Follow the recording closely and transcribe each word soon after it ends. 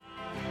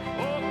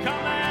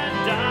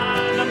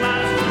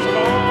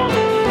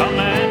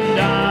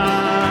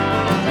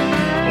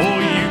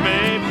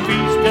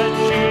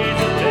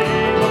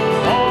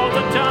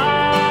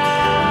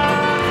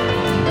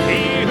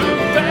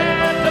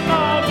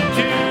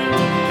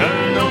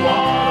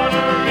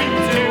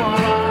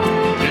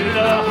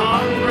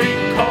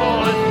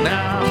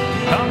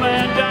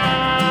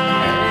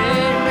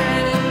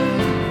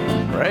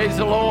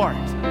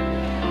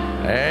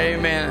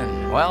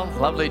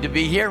lovely to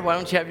be here. Why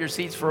don't you have your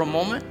seats for a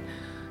moment?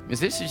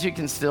 Musicians, you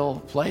can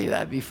still play.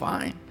 That'd be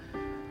fine.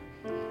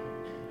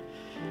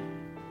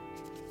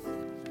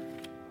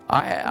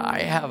 I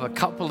have a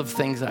couple of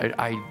things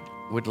I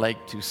would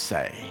like to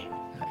say.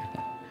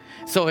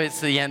 So it's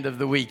the end of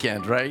the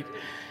weekend, right?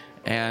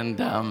 And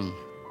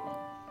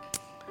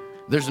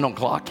there's no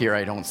clock here,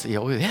 I don't see.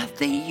 Oh,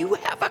 you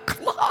have a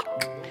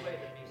clock.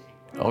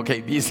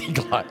 Okay, BC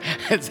clock.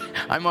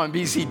 I'm on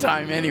BC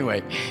time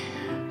anyway.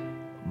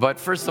 But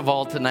first of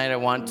all, tonight I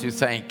want to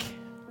thank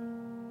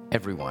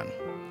everyone.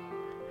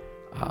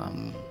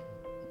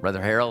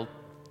 Brother Harold,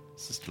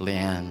 Sister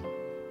Leanne,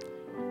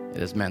 it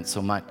has meant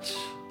so much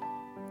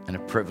and a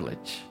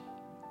privilege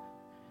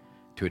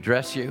to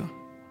address you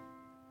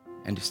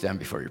and to stand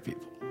before your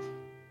people.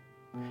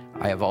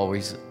 I have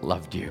always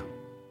loved you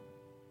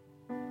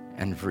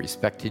and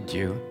respected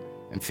you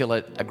and feel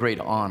it a great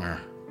honor.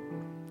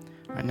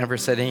 I never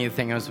said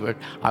anything.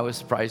 I was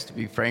surprised to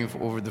be praying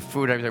over the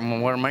food. I was like,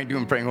 well, what am I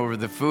doing praying over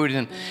the food?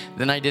 And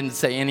then I didn't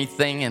say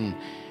anything.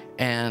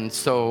 And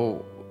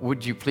so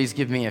would you please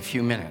give me a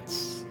few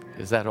minutes?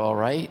 Is that all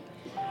right?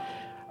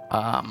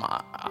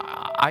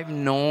 I've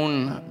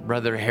known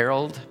Brother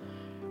Harold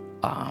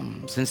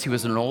since he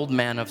was an old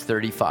man of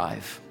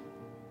 35.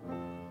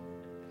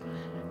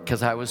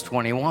 Because I was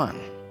 21.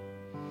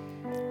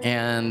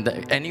 And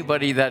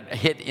anybody that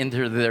hit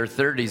into their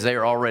 30s,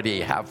 they're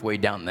already halfway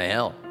down the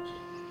hill.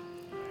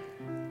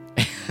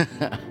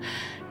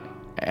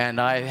 And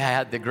I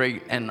had the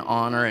great and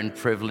honor and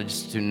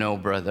privilege to know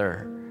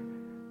Brother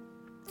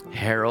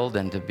Harold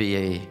and to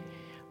be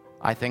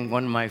I think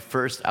one of my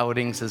first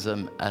outings as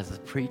a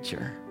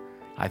preacher.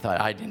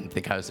 I didn't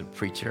think I was a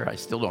preacher. I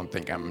still don't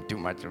think I'm too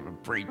much of a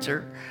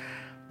preacher.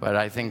 But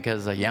I think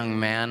as a young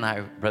man,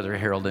 Brother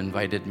Harold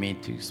invited me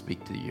to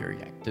speak to the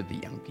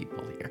young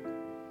people here.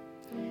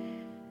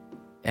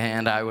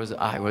 And I was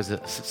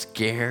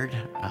scared.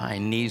 My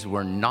knees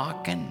were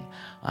knocking.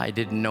 I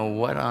didn't know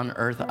what on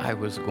earth I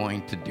was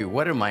going to do.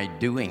 What am I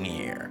doing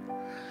here?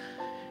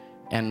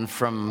 And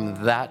from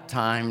that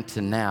time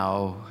to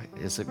now,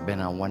 it's been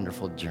a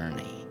wonderful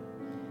journey.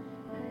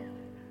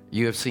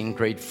 You have seen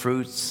great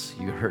fruits.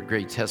 You heard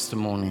great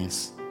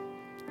testimonies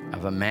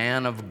of a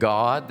man of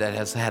God that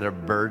has had a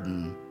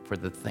burden for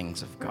the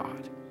things of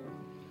God.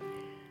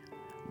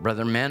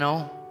 Brother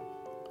Menno,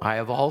 I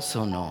have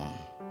also known.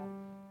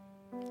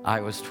 I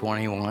was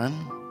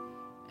 21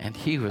 and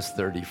he was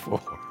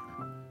 34.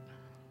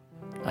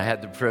 I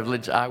had the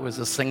privilege. I was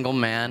a single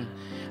man.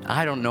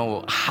 I don't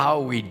know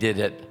how we did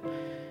it.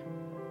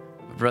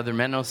 Brother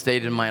Menno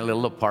stayed in my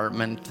little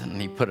apartment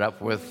and he put up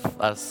with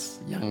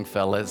us young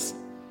fellas.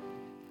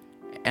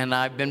 And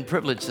I've been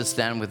privileged to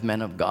stand with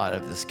men of God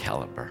of this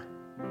caliber.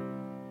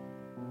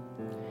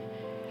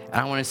 And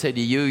I want to say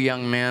to you,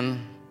 young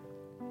men,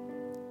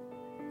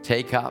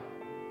 take up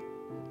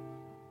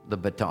the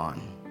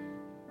baton.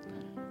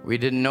 We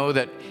didn't know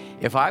that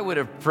if I would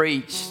have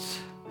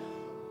preached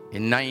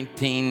in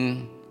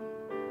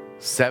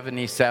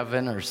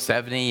 1977 or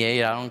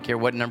 78, I don't care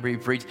what number you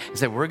preached, and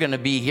said, we're going to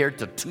be here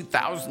till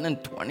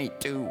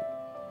 2022,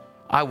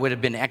 I would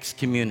have been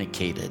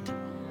excommunicated.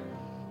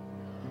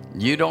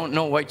 You don't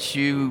know what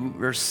you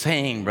were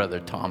saying,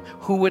 Brother Tom.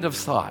 Who would have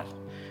thought?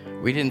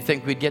 We didn't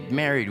think we'd get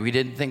married. We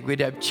didn't think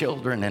we'd have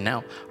children. And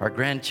now our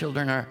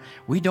grandchildren are,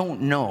 we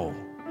don't know.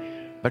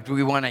 But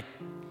we want to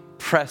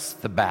press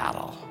the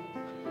battle.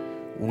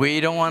 We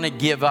don't want to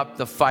give up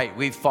the fight.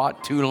 We've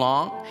fought too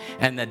long,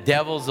 and the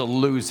devil's a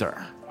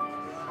loser.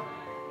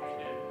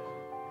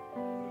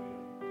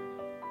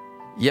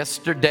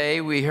 Yesterday,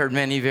 we heard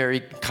many very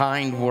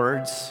kind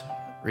words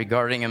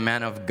regarding a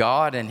man of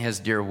God and his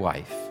dear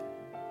wife.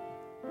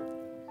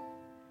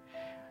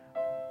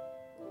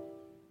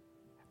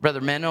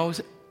 Brother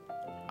Menno,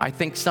 I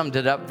think, summed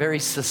it up very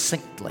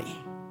succinctly.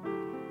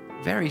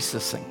 Very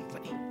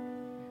succinctly.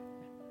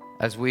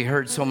 As we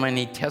heard so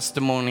many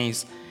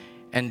testimonies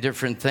and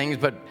different things,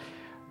 but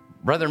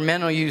Brother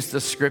Menno used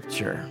the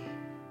scripture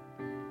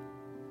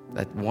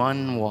that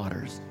one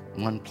waters,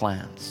 one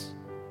plants,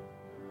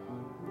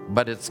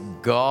 but it's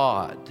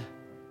God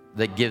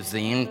that gives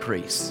the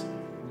increase.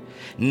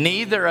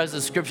 Neither, as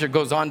the scripture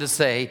goes on to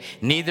say,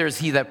 neither is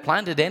he that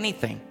planted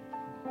anything,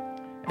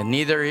 and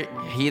neither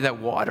he that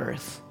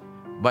watereth,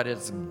 but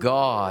it's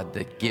God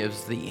that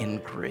gives the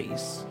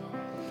increase.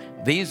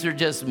 These are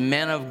just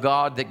men of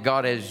God that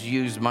God has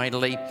used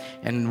mightily,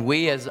 and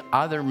we as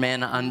other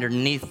men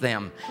underneath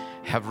them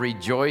have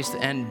rejoiced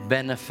and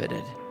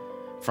benefited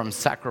from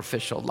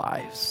sacrificial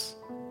lives.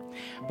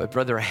 But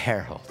Brother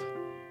Harold,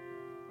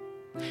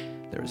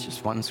 there is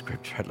just one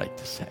scripture I'd like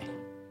to say.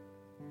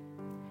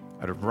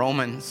 Out of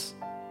Romans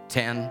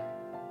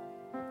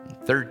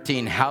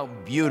 10:13, how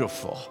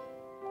beautiful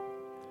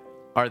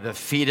are the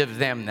feet of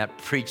them that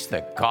preach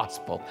the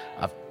gospel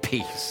of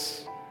peace.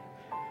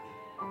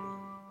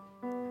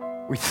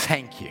 We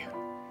thank you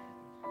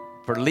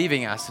for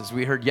leaving us, as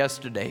we heard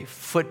yesterday,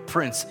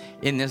 footprints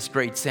in this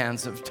great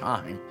sands of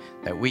time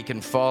that we can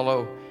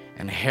follow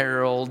and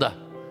herald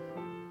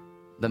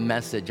the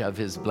message of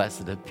his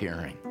blessed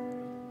appearing.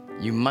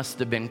 You must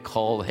have been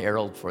called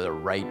Harold for the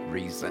right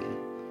reason.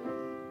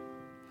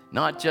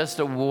 Not just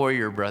a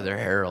warrior, Brother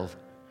Harold,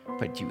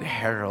 but you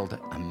herald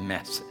a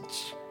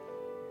message.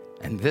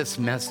 And this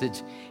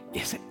message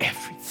is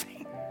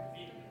everything.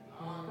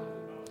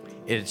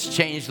 It's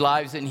changed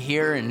lives in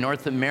here in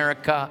North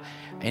America,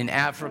 in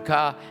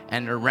Africa,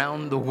 and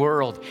around the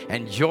world.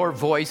 And your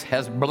voice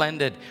has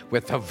blended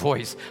with the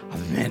voice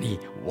of many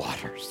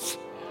waters.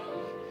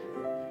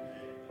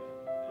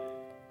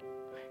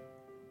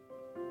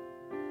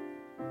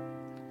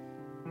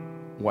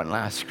 One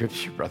last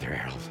scripture, Brother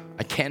Harold.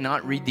 I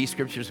cannot read these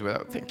scriptures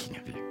without thinking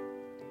of you.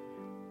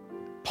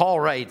 Paul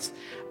writes,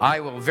 I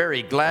will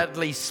very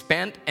gladly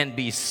spend and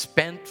be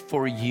spent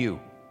for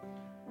you.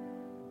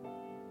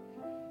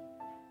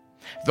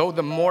 Though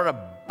the more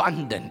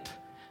abundant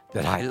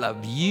that I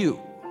love you,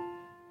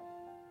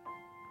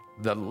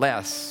 the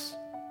less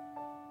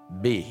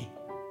be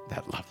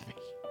that love me.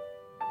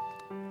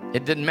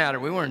 It didn't matter.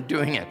 We weren't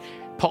doing it.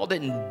 Paul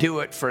didn't do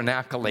it for an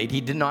accolade. He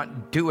did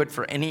not do it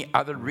for any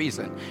other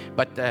reason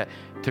but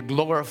to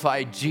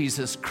glorify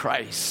Jesus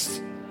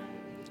Christ.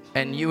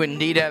 And you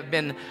indeed have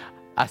been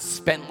a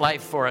spent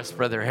life for us,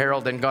 Brother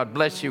Harold, and God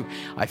bless you.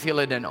 I feel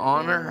it an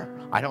honor.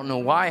 I don't know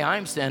why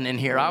I'm standing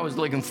here. I was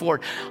looking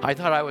forward. I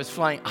thought I was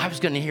flying. I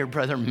was going to hear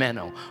Brother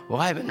Menno, who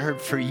I haven't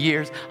heard for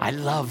years. I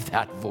love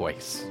that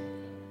voice.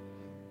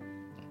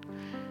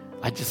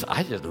 I just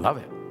love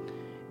it.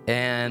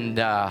 And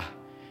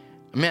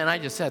man, I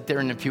just sat there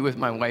in the pew with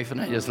my wife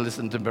and I just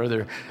listened to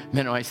Brother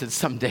Menno. I said,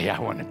 someday I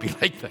want to be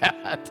like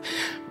that.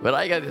 But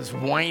I got this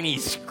whiny,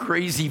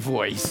 crazy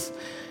voice.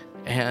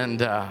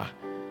 And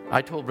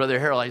I told Brother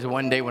Harold, I said,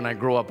 one day when I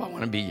grow up, I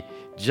want to be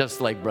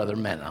just like Brother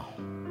Menno.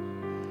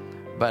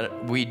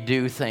 But we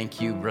do thank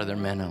you, Brother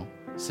Menno,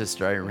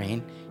 Sister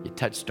Irene. You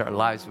touched our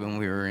lives when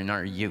we were in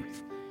our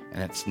youth.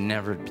 And it's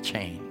never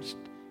changed.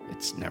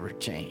 It's never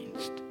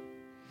changed.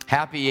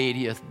 Happy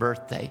 80th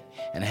birthday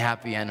and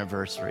happy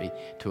anniversary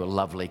to a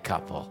lovely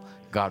couple.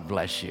 God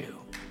bless you.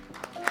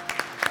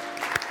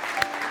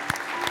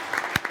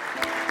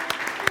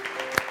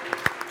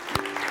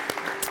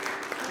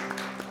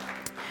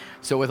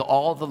 So with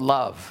all the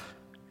love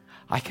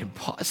I can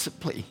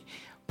possibly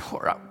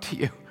pour out to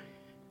you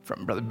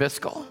from Brother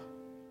Biscoe,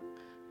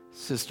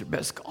 Sister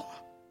Biscoe,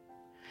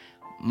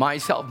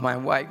 myself, my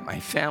wife, my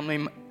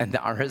family, and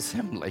our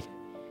assembly,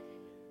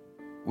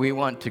 we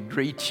want to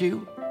greet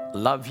you,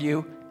 love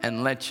you,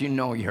 and let you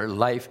know your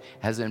life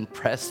has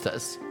impressed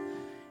us.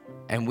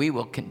 And we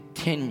will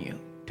continue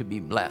to be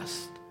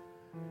blessed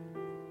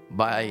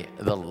by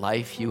the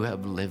life you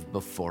have lived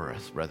before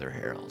us, Brother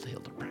Harold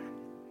Hildebrand.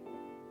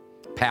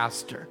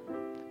 Pastor,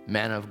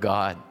 man of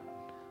God,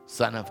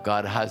 son of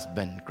God,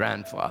 husband,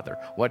 grandfather.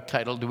 What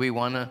title do we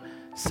want to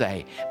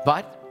say?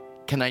 But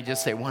can I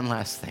just say one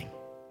last thing?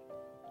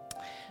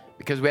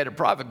 Because we had a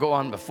prophet go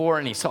on before,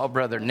 and he saw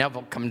Brother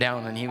Neville come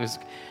down, and he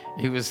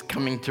was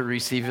coming to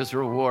receive his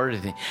reward.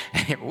 And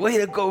he, way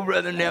to go,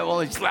 Brother Neville.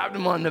 He slapped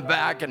him on the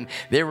back, and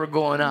they were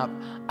going up.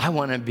 I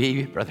want to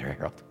be, Brother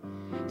Harold,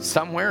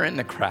 somewhere in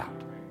the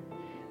crowd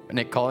when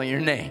they call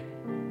your name.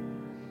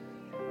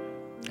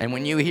 And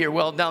when you hear,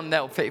 well done,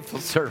 thou faithful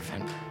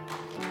servant,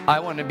 I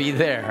want to be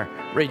there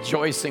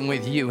rejoicing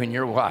with you and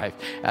your wife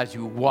as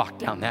you walk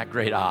down that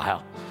great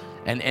aisle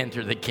and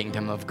enter the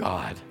kingdom of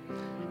God.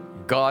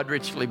 God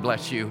richly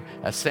bless you,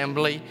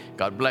 assembly.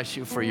 God bless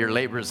you for your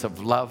labors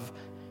of love.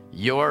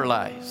 Your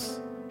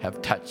lives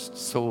have touched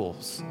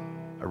souls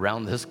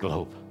around this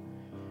globe.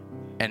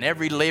 And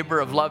every labor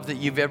of love that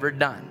you've ever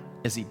done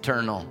is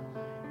eternal.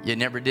 You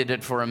never did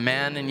it for a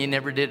man and you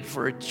never did it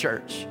for a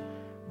church,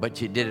 but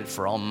you did it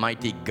for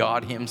Almighty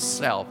God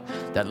himself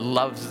that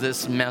loves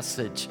this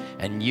message,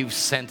 and you've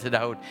sent it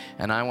out.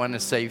 And I want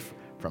to say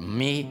from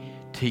me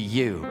to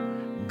you,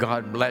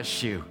 God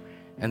bless you.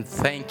 And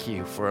thank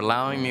you for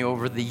allowing me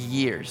over the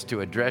years to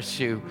address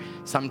you,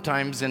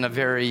 sometimes in a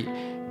very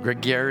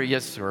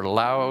gregarious or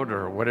loud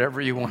or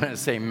whatever you want to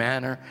say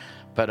manner.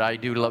 But I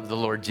do love the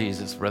Lord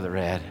Jesus, Brother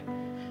Ed.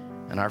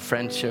 And our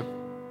friendship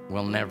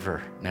will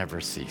never, never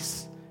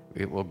cease.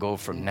 It will go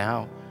from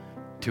now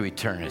to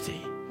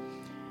eternity.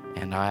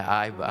 And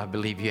I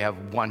believe you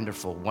have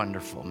wonderful,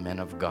 wonderful men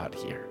of God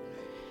here.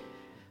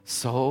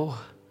 So,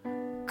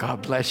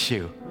 God bless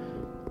you.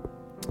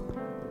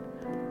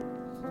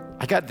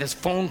 I got this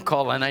phone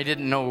call, and I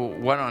didn't know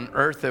what on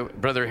earth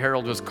that Brother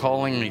Harold was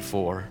calling me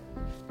for.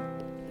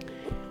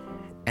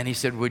 And he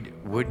said,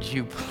 would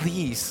you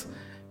please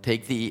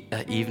take the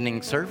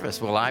evening service?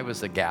 Well, I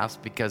was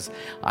aghast because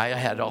I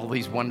had all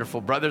these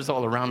wonderful brothers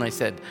all around. I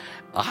said,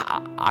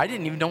 I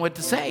didn't even know what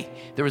to say.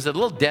 There was a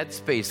little dead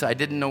space. I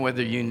didn't know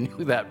whether you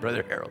knew that,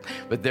 Brother Harold,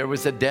 but there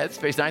was a dead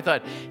space. And I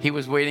thought he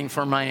was waiting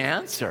for my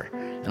answer.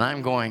 And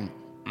I'm going,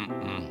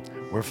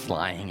 we're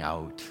flying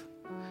out.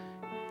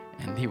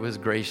 And he was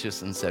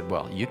gracious and said,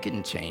 well, you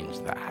can change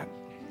that.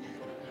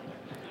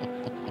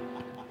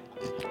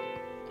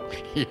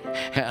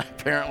 Yeah,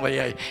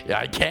 apparently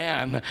I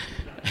can.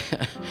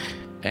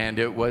 And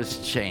it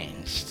was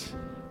changed.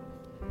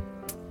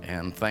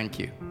 And thank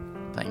you.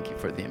 Thank you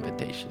for the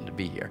invitation to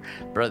be here.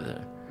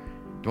 Brother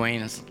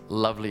Dwayne, it's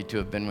lovely to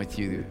have been with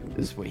you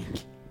this week.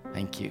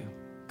 Thank you.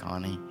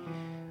 Connie,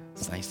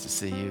 it's nice to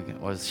see you.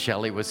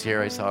 Shelley was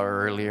here. I saw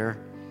her earlier.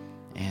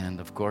 And,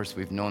 of course,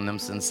 we've known them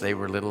since they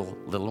were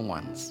little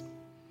ones.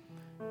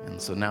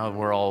 And so now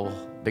we're all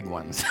big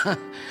ones.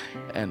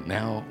 And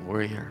now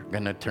we're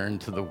going to turn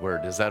to the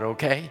Word. Is that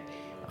okay?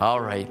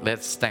 All right,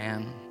 let's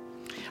stand.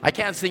 I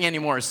can't sing any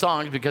more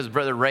songs because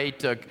Brother Ray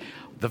took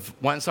the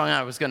one song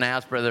I was going to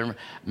ask Brother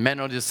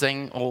Menno to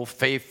sing, "Oh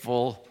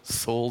Faithful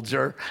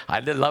Soldier."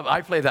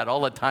 I play that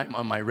all the time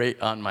on my radio.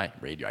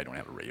 I don't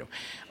have a radio.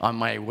 On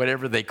my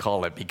whatever they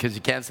call it, because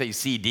you can't say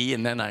CD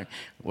and then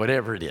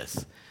whatever it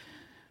is.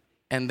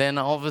 And then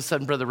all of a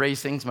sudden, Brother Ray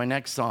sings my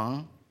next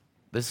song,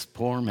 "This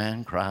Poor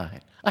Man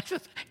Cried." I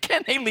said,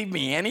 "Can they leave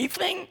me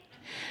anything?"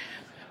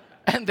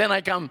 And then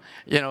I come,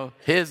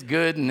 His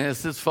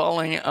goodness is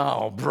falling.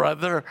 Oh,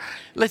 brother,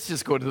 let's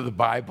just go to the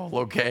Bible,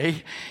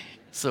 okay?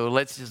 So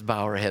let's just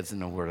bow our heads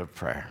in a word of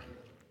prayer.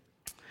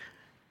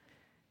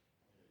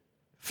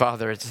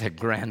 Father, it's a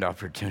grand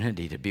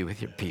opportunity to be with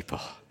your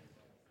people.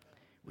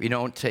 We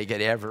don't take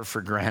it ever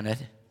for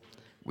granted.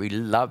 We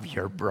love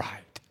your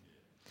bride.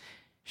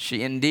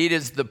 She indeed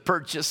is the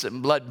purchase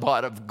and blood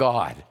bought of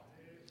God.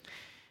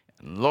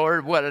 And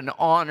Lord, what an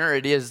honor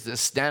it is to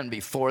stand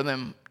before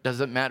them.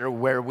 Doesn't matter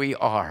where we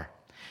are.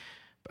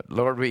 But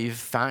Lord, we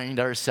find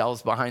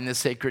ourselves behind the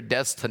sacred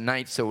desk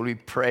tonight, so we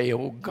pray,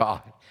 oh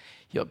God,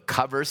 you'll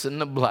cover us in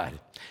the blood.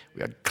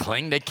 We'll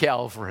cling to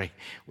Calvary.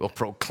 We'll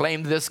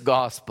proclaim this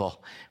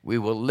gospel. We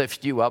will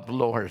lift you up,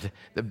 Lord,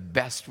 the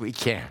best we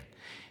can.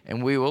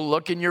 And we will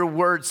look in your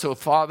word. So,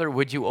 Father,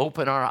 would you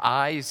open our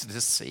eyes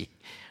to see,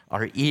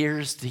 our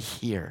ears to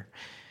hear.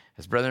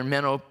 As Brother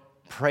Menno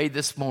prayed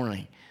this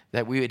morning,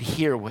 that we would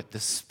hear what the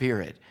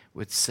Spirit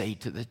would say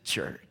to the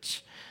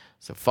church.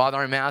 So, Father,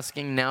 I'm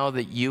asking now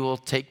that you will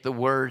take the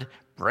word,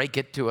 break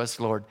it to us,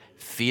 Lord.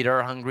 Feed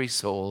our hungry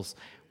souls.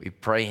 We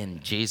pray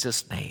in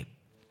Jesus' name.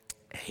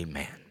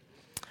 Amen.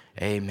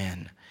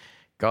 Amen.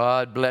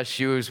 God bless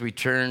you as we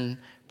turn,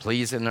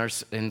 please,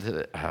 into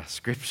the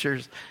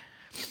scriptures.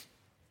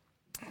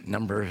 A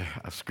number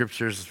of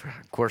scriptures,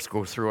 of course,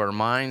 go through our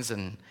minds,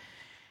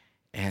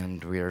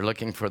 and we are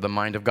looking for the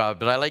mind of God.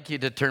 But I'd like you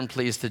to turn,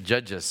 please, to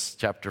Judges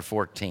chapter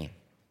 14.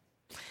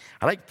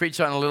 I'd like to preach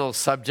on a little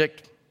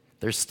subject.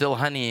 There's still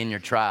honey in your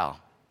trial.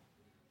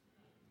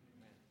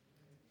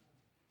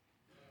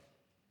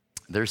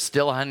 There's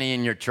still honey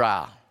in your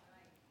trial.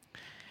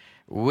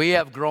 We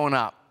have grown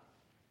up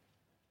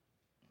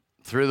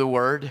through the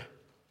Word,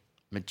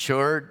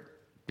 matured.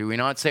 Do we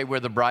not say we're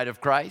the bride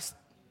of Christ?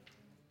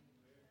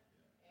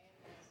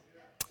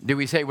 Do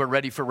we say we're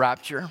ready for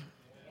rapture?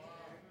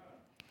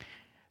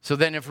 So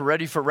then if we're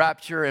ready for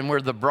rapture and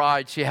we're the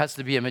bride, she has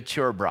to be a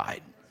mature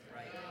bride.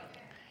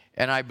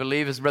 And I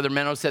believe, as Brother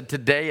Menno said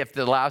today, if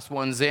the last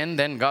one's in,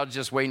 then God's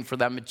just waiting for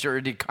that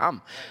maturity to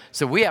come.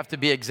 So we have to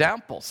be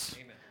examples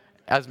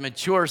as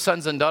mature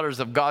sons and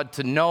daughters of God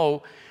to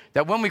know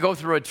that when we go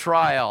through a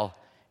trial,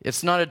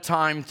 it's not a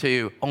time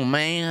to, oh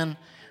man,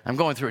 I'm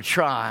going through a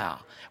trial.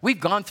 We've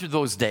gone through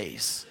those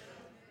days.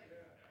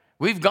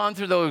 We've gone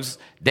through those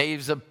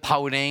days of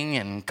pouting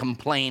and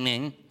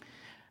complaining.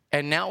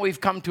 And now we've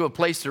come to a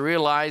place to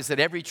realize that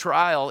every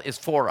trial is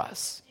for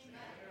us.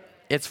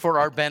 It's for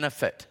our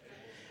benefit.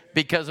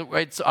 Because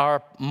it's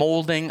our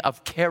molding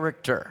of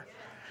character.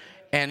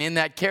 And in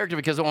that character,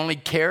 because only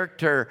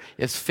character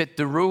is fit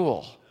to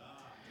rule.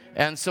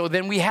 And so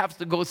then we have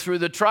to go through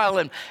the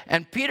trial.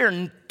 And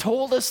Peter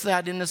told us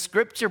that in the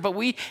scripture, but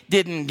we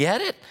didn't get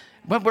it.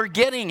 But we're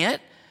getting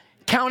it.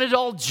 Count it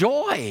all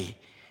joy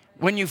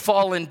when you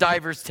fall in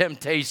diverse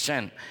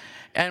temptation.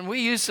 And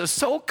we used to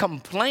so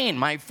complain.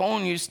 My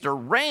phone used to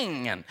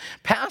ring, and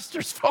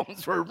pastors'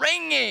 phones were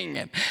ringing.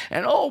 And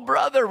oh,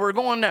 brother, we're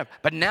going there.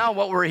 But now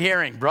what we're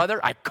hearing, brother,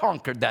 I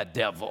conquered that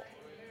devil.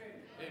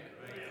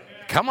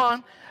 Come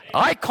on.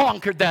 I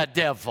conquered that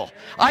devil.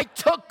 I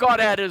took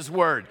God at his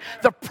word.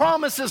 The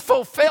promise is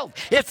fulfilled.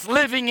 It's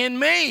living in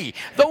me.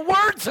 The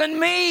word's in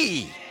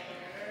me.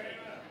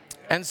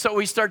 And so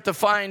we start to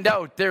find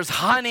out there's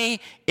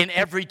honey in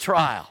every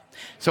trial.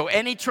 So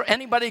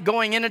anybody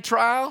going in a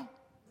trial,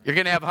 you're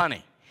going to have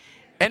honey.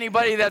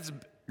 Anybody that's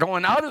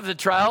going out of the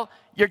trial,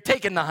 you're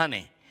taking the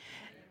honey.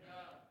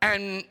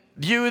 And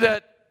you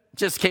that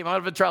just came out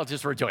of a trial,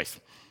 just rejoice.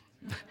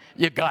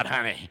 You got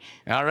honey.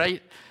 All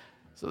right?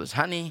 So there's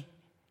honey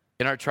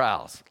in our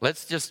trials.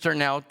 Let's just turn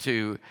now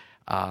to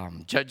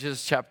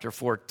Judges chapter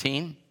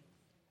 14.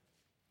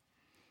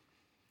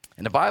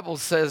 And the Bible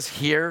says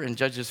here in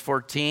Judges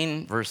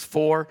 14, verse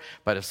 4,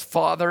 but his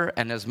father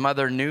and his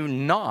mother knew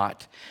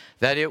not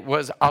that it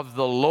was of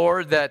the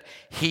Lord that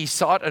he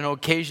sought an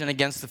occasion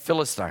against the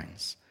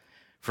Philistines.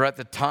 For at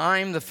the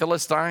time the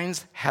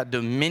Philistines had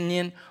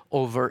dominion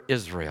over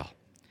Israel.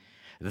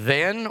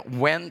 Then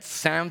went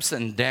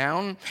Samson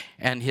down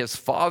and his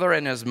father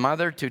and his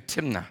mother to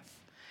Timnath,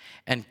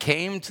 and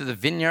came to the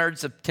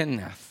vineyards of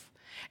Timnath.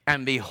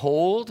 And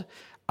behold,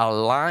 a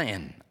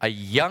lion, a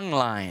young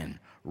lion,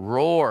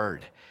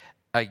 roared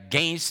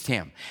against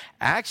him.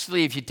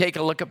 Actually, if you take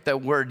a look up the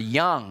word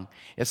young,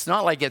 it's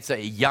not like it's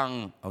a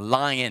young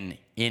lion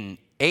in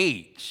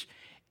age.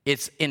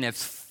 It's in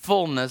its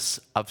fullness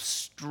of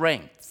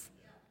strength.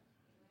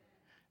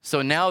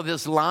 So now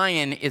this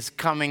lion is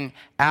coming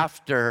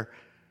after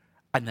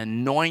an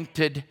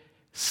anointed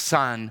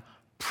son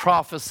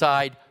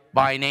prophesied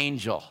by an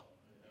angel.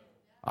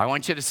 I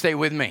want you to stay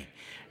with me.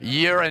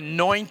 You're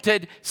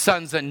anointed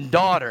sons and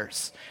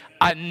daughters,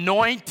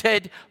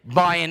 anointed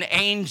by an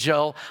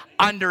angel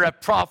under a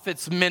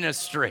prophet's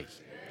ministry.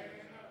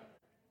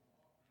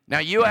 Now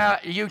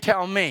you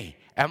tell me,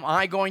 am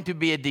I going to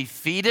be a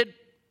defeated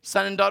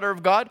son and daughter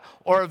of God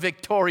or a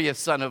victorious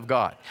son of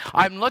God?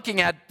 I'm looking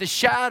at the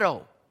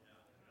shadow.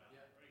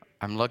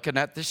 I'm looking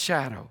at the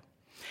shadow.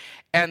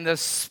 And the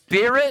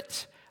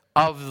Spirit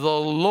of the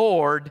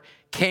Lord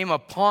came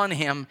upon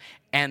him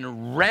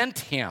and rent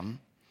him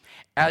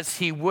as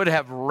he would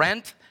have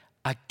rent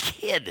a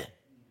kid.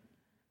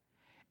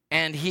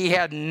 And he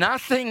had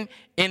nothing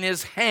in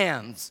his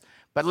hands.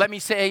 But let me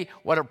say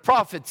what a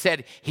prophet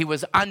said. He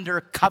was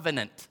under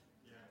covenant.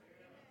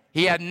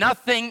 He had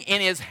nothing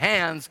in his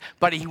hands,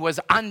 but he was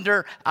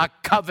under a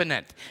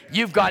covenant.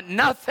 You've got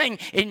nothing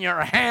in your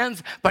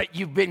hands, but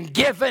you've been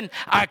given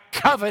a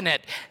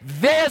covenant.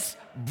 This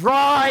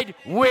bride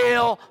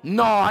will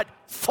not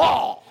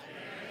fall.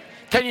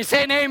 Can you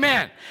say an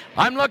amen?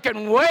 I'm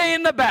looking way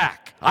in the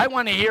back. I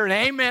want to hear an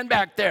amen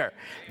back there.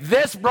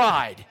 This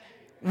bride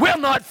will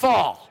not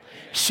fall.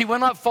 She will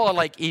not fall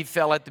like Eve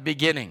fell at the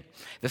beginning.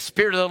 The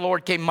Spirit of the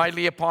Lord came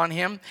mightily upon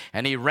him,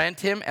 and he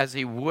rent him as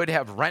he would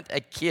have rent a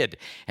kid.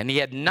 And he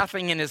had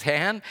nothing in his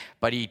hand,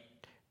 but he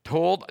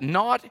told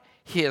not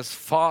his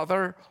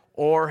father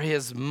or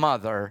his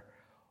mother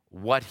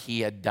what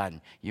he had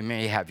done. You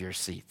may have your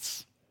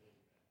seats.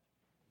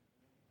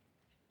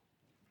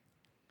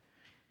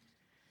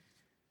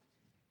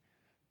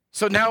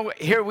 So now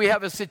here we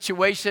have a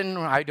situation.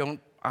 I don't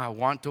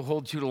want to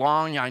hold you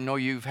long. I know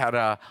you've had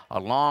a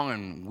long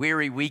and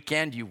weary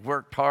weekend. You've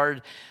worked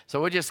hard. So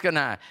we're just going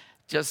to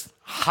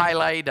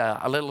highlight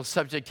a little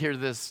subject here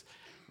this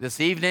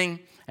evening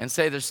and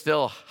say there's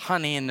still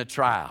honey in the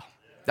trial.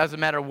 Doesn't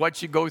matter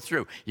what you go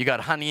through. You got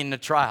honey in the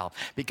trial.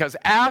 Because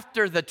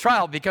after the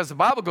trial, because the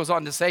Bible goes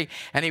on to say,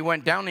 and he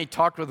went down and he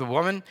talked with a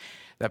woman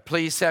that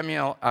pleased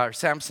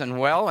Samson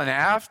well, and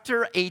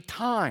after a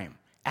time,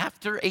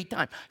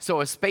 so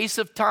a space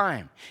of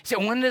time. So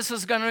when this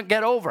is going to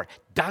get over?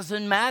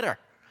 Doesn't matter.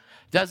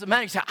 Doesn't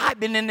matter. You say, I've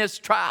been in this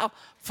trial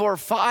for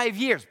 5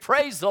 years.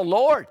 Praise the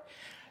Lord.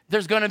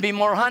 There's going to be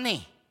more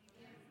honey.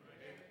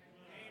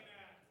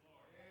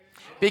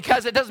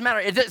 Because it doesn't matter.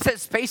 It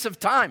says space of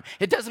time.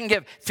 It doesn't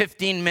give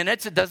 15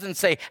 minutes. It doesn't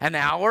say an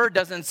hour. It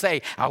doesn't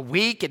say a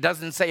week. It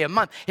doesn't say a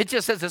month. It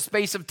just says a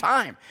space of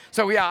time.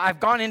 So yeah, I've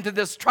gone into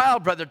this trial,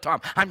 Brother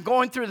Tom. I'm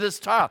going through this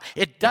trial.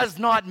 It does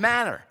not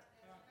matter.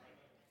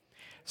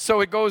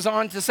 So it goes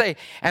on to say,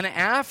 and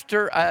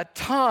after a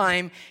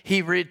time,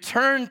 he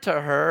returned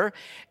to her,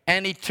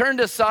 and he turned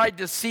aside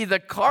to see the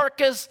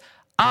carcass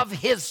of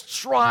his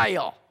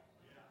trial.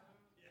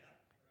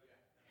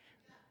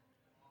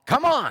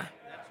 Come on.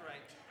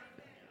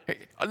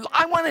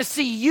 I want to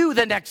see you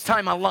the next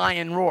time a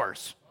lion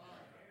roars.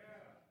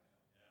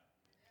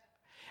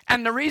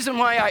 And the reason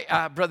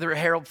why Brother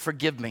Harold,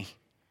 forgive me,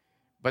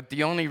 but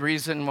the only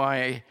reason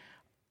why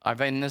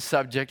I'm in this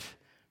subject,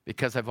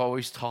 because I've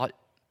always thought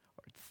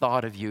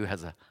of you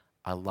as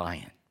a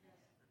lion.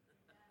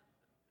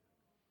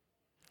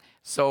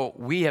 So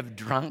we have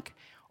drunk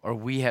or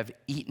we have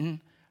eaten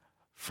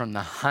from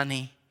the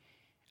honey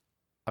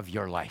of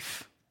your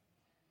life.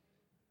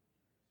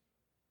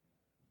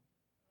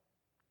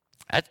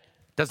 That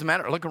doesn't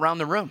matter. Look around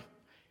the room.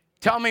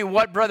 Tell me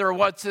what brother or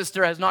what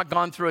sister has not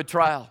gone through a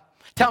trial.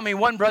 Tell me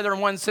one brother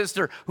and one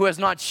sister who has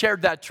not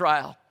shared that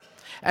trial.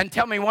 And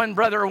tell me one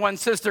brother or one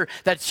sister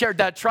that shared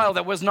that trial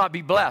that was not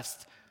be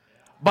blessed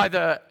by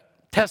the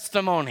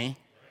testimony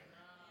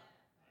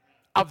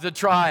of the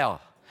trial.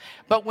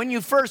 But when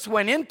you first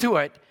went into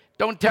it,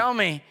 don't tell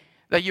me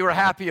that you were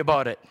happy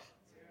about it.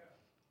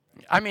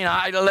 I mean,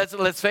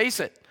 let's face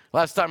it.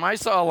 Last time I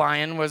saw a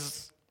lion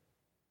was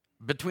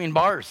between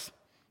bars.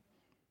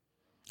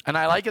 And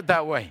I like it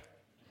that way.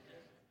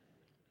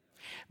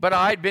 But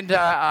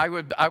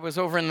I was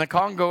over in the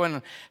Congo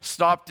and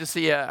stopped to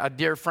see a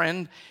dear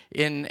friend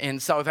in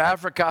South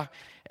Africa.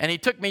 And he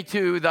took me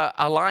to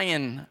a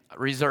lion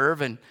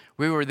reserve, and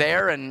we were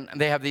there, and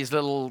they have these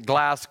little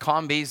glass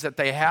combis that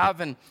they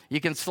have, and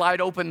you can slide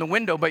open the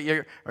window, but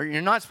you're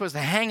not supposed to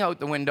hang out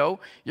the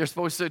window. You're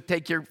supposed to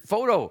take your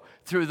photo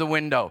through the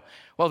window.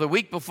 Well, the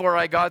week before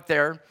I got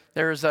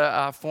there's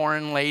a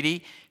foreign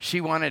lady. She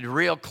wanted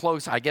real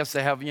close. I guess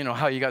they have,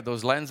 how you got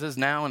those lenses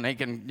now, and they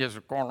can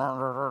just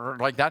go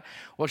like that.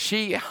 Well,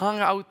 she hung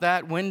out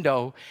that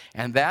window,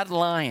 and that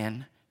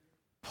lion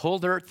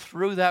pulled her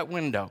through that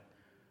window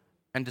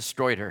and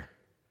destroyed her.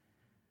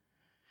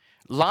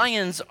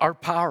 Lions are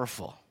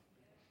powerful.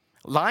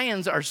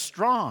 Lions are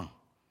strong.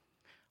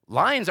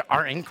 Lions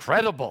are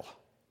incredible.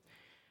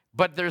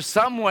 But there's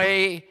some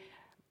way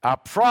a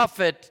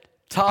prophet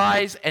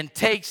ties and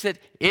takes it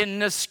in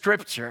the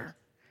scripture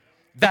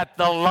that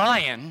the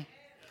Lion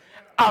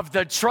of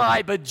the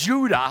tribe of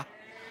Judah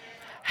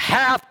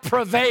hath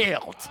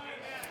prevailed.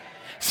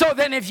 So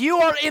then if you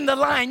are in the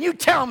line, you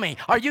tell me,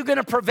 are you going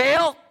to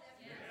prevail?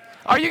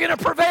 Are you going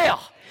to prevail?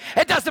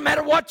 It doesn't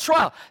matter what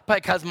trial.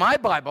 Because my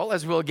Bible,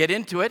 as we'll get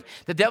into it,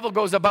 the devil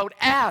goes about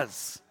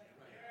as.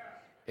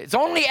 It's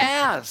only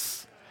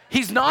as.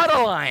 He's not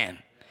a lion.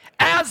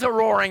 As a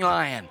roaring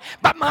lion.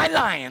 But my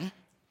lion,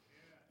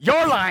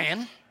 your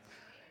lion,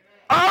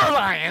 our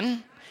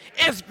lion,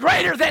 is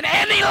greater than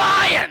any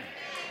lion.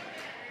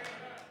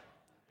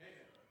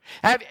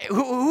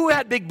 Who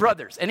had big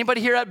brothers?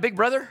 Anybody here had Big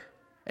Brother?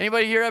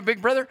 Anybody here have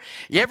Big Brother?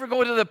 You ever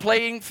go to the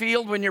playing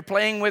field when you're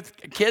playing with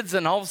kids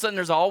and all of a sudden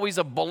there's always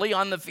a bully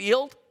on the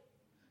field?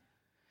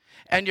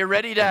 And you're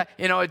ready to,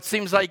 it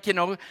seems like,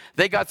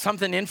 they got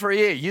something in for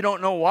you. You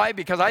don't know why,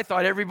 because I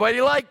thought everybody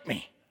liked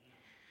me.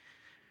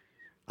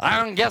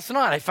 I guess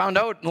not. I found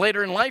out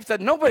later in life that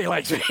nobody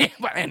likes me.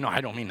 But no, I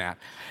don't mean that.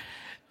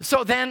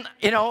 So then,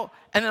 and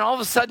then all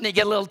of a sudden they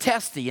get a little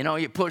testy.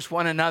 You push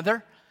one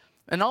another.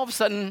 And all of a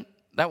sudden,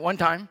 that one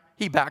time,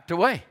 he backed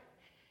away.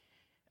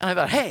 And I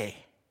thought, hey,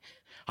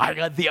 I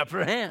got the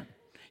upper hand.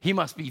 He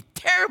must be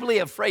terribly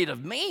afraid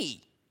of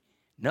me.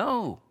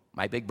 No,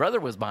 my big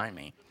brother was behind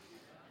me.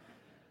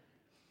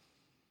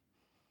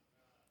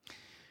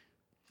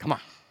 Come on.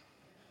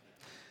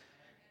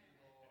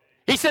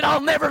 He said,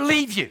 I'll never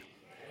leave you,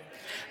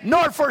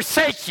 nor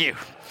forsake you,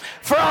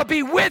 for I'll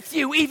be with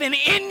you, even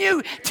in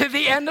you, to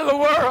the end of the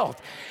world.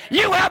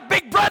 You have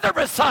Big Brother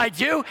beside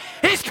you.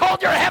 He's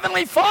called your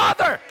Heavenly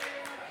Father.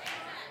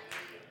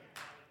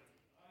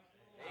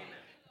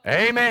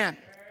 Amen.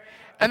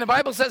 And the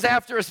Bible says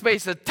after a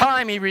space of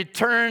time, he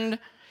returned,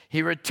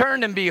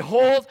 and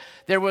behold,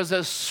 there was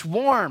a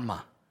swarm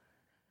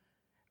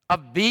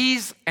of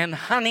bees and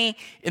honey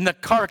in the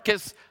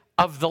carcass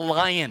of the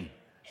lion.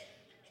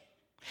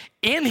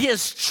 In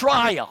his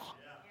trial,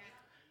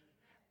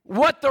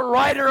 what the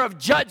writer of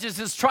Judges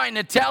is trying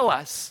to tell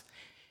us,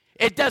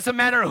 it doesn't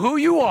matter who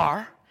you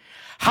are,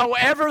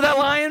 however the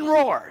lion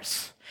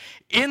roars,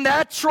 in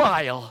that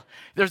trial,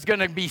 there's going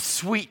to be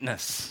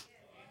sweetness.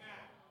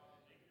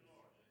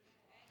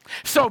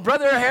 So,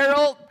 Brother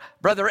Harold,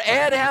 Brother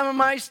Ed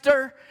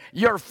Hammermeister,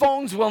 your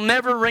phones will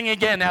never ring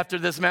again after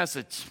this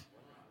message.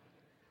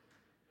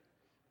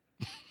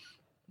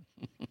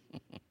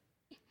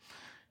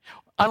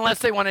 Unless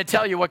they want to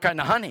tell you what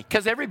kind of honey,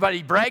 because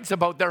everybody brags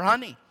about their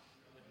honey.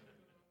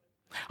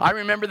 I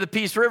remember the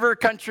Peace River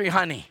country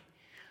honey.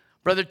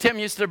 Brother Tim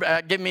used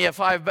to give me a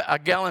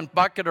 5-gallon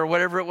bucket or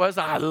whatever it was.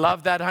 I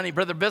love that honey.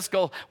 Brother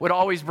Biscoe would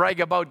always brag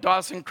about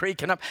Dawson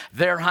Creek and up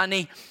their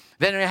honey.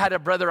 Then we had a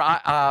brother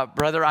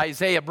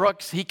Isaiah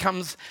Brooks. He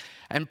comes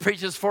and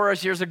preaches for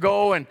us years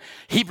ago, and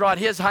he brought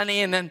his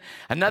honey, and then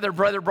another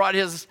brother brought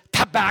his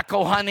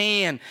tobacco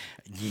honey, and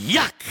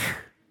yuck.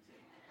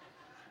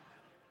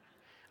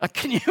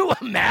 Can you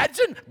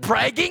imagine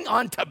bragging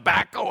on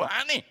tobacco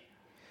honey?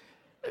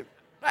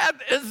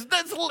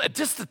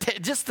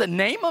 Just the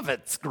name of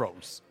it's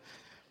gross.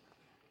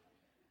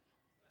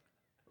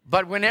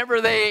 But whenever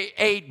they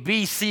ate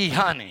BC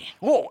honey,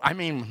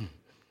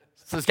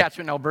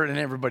 Saskatchewan, Alberta, and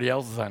everybody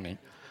else's honey,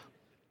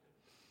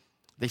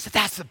 they said,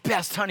 that's the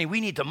best honey. We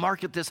need to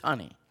market this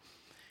honey.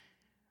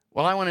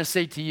 Well, I want to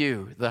say to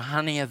you, the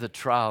honey of the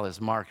trial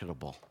is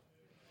marketable.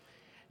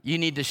 You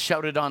need to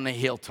shout it on the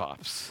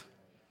hilltops.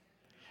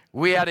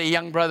 We had a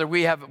young brother.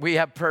 We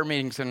have prayer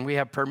meetings, and we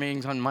have prayer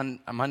meetings on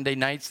Monday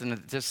nights, and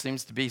it just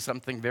seems to be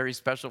something very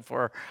special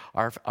for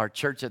our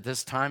church at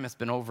this time. It's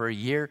been over a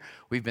year.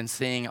 We've been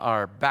seeing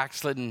our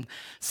backslidden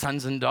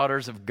sons and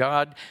daughters of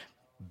God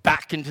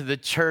back into the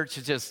church.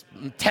 It's just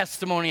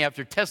testimony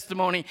after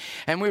testimony,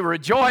 and we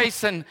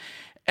rejoice. And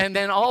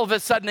then all of a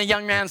sudden, a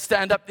young man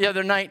stand up the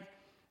other night,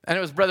 and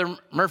it was Brother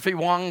Murphy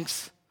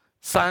Wong's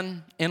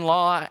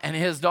son-in-law and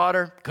his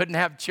daughter couldn't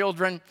have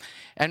children,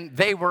 and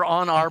they were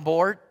on our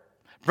board.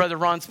 Brother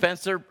Ron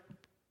Spencer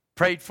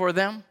prayed for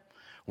them.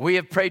 We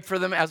have prayed for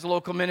them as a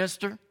local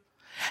minister.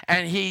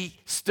 And he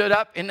stood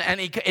up, and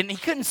he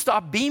couldn't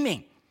stop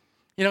beaming.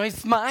 He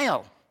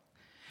smiled.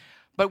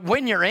 But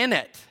when you're in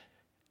it,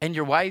 and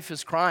your wife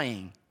is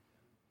crying,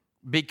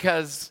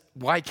 because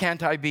why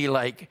can't I be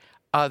like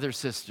other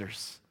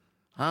sisters?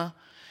 Huh?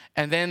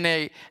 And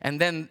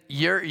then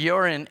you're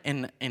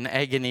in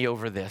agony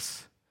over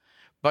this.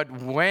 But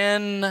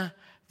when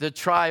the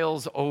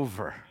trial's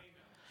over,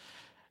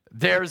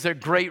 there's a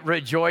great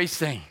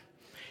rejoicing.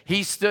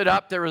 He stood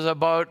up. There was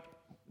about,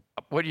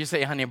 what do you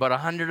say, honey, about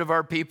 100 of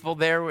our people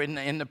there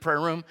in the prayer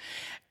room.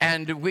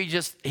 And he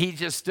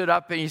just stood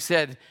up and he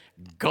said,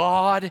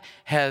 God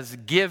has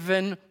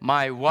given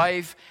my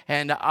wife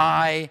and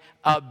I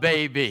a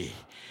baby.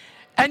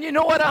 And you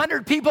know what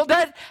 100 people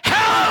did?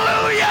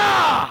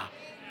 Hallelujah!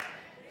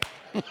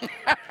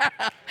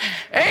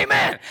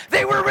 Amen.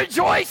 They were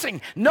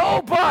rejoicing.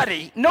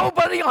 Nobody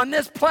on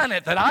this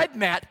planet that I've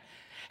met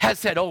has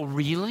said, oh,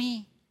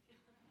 really?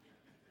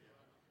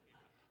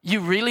 You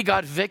really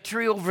got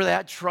victory over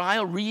that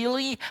trial?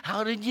 Really?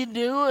 How did you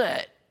do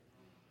it?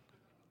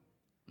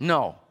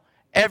 No.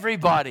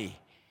 Everybody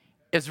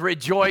is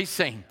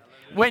rejoicing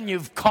when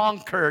you've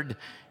conquered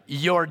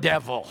your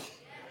devil.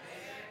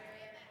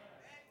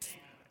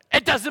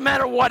 It doesn't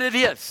matter what it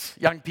is,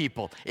 young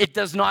people. It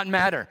does not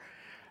matter.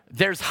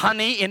 There's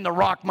honey in the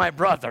rock, my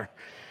brother.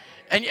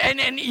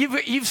 And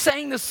you've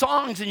sang the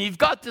songs and you've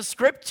got the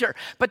scripture,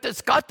 but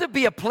it's got to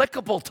be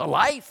applicable to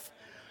life.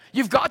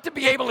 You've got to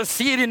be able to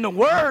see it in the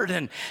Word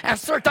and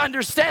start to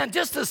understand.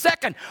 Just a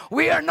second,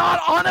 we are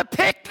not on a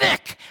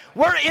picnic.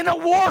 We're in a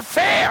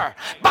warfare,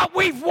 but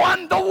we've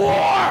won the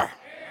war.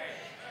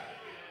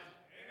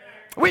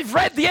 We've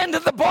read the end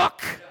of the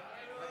book.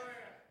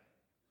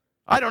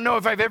 I don't know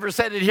if I've ever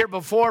said it here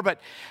before,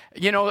 but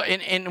you know,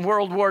 in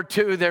World War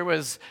II, there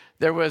was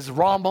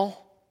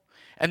Rommel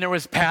and there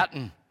was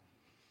Patton.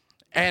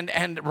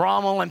 And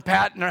Rommel and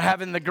Patton are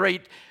having the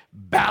great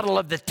battle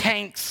of the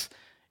tanks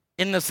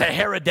in the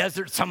Sahara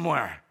Desert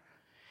somewhere.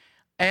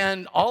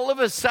 And all of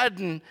a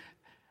sudden,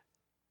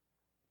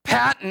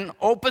 Patton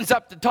opens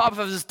up the top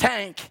of his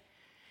tank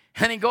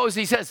and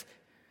he says,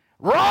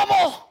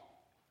 Rommel,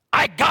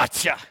 I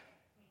gotcha.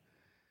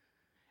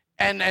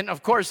 And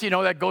of course, you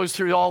know, that goes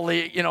through all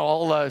the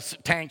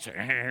tanks.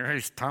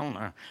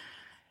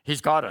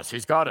 He's got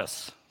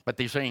us. But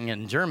they're saying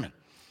in German.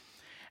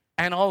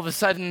 And all of a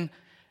sudden,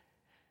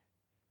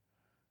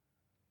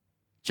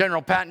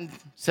 General Patton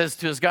says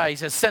to his guy, he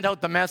says, send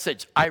out the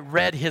message. I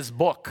read his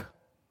book.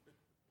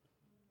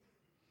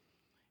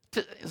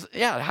 The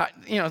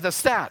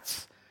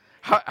stats.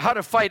 How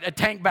to fight a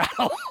tank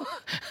battle.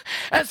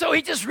 And so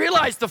he just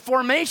realized the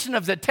formation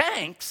of the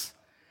tanks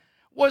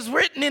was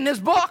written in his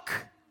book.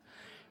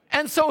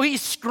 And so he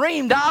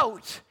screamed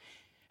out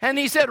and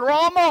he said,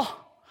 Rommel,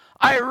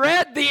 I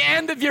read the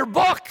end of your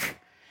book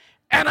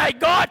and I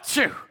got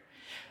you.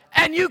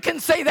 And you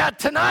can say that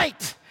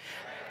tonight.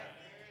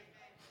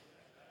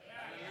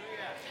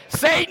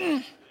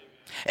 Satan,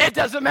 it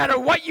doesn't matter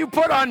what you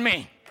put on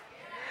me.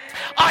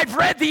 I've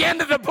read the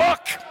end of the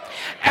book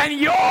and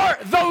you're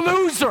the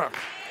loser.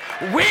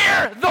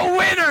 We're the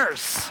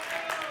winners.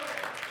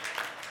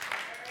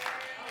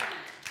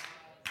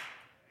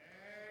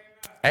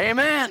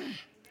 Amen.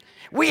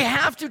 We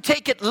have to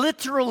take it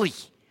literally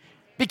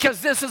because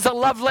this is a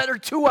love letter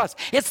to us.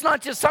 It's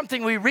not just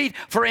something we read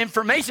for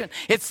information.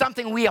 It's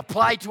something we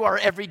apply to our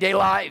everyday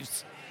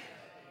lives.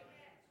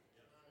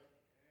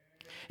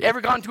 You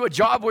ever gone to a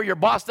job where your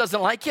boss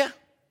doesn't like you?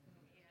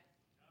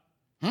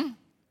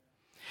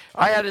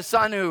 I had a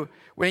son who,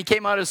 when he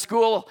came out of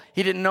school,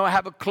 he didn't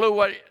have a clue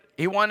what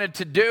he wanted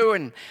to do.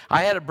 And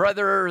I had a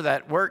brother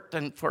that worked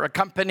for a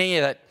company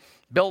that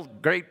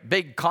built great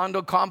big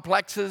condo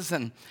complexes.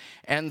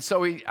 And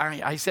so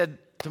I said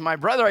to my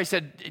brother, I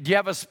said, do you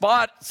have a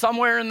spot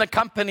somewhere in the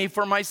company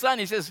for my son?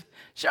 He says,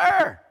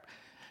 sure,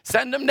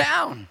 send him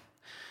down.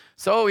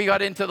 So he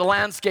got into the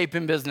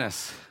landscaping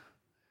business.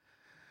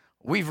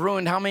 We've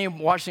ruined how many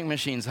washing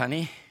machines,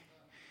 honey?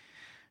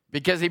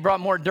 Because he brought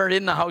more dirt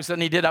in the house than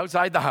he did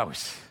outside the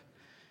house.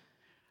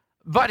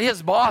 But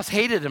his boss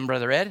hated him,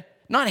 Brother Ed.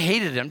 Not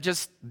hated him,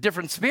 just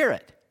different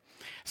spirit.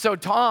 So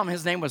Tom,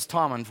 his name was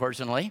Tom,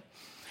 unfortunately,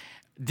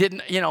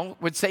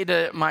 would say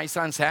to my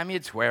son Sam,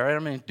 he'd swear at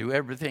him and do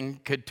everything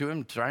could to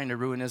him, trying to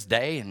ruin his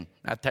day and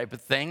that type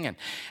of thing.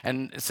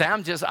 And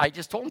Sam I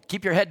just told him,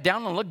 keep your head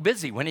down and look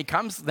busy. When he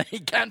comes, then he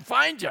can't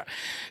find you.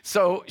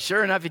 So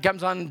sure enough, he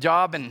comes on the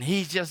job and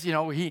he just,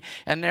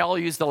 and they all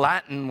use the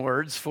Latin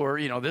words for,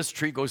 this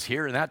tree goes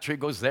here and that tree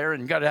goes there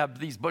and you got to have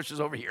these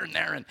bushes over here and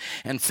there.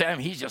 And Sam,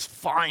 he's just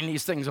flying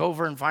these things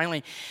over and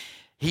finally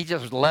he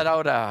just let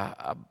out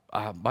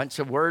a bunch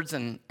of words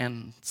and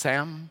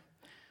Sam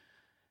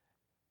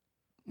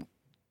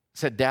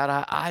said, Dad,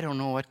 I don't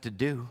know what to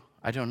do.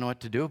 I don't know what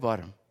to do about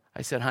him.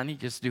 I said, honey,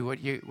 just do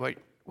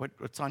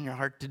what's on your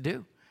heart to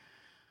do.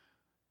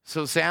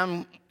 So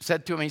Sam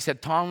said to him, he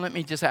said, Tom, let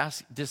me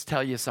just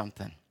tell you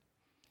something.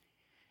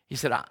 He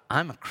said,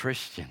 I'm a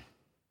Christian.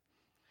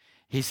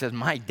 He said,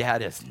 my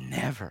dad has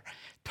never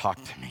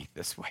talked to me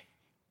this way.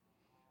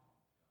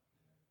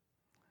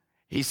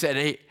 He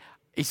said,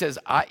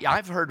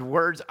 I've heard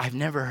words I've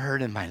never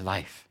heard in my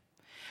life,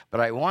 but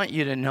I want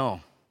you to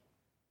know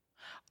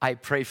I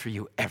pray for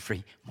you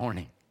every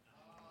morning.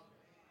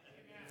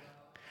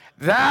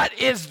 That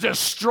is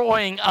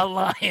destroying a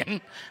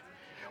lion.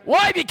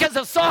 Why? Because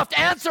a soft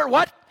answer,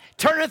 what?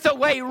 Turneth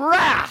away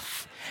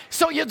wrath.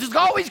 So there's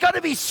always got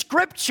to be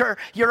scripture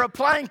you're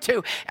applying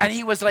to. And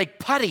he was like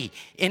putty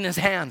in his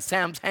hands,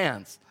 Sam's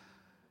hands.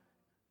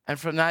 And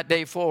from that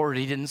day forward,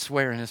 he didn't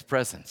swear in his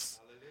presence.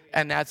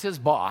 And that's his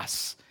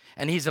boss.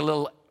 And he's a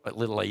little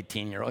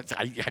 18-year-old.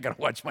 I got to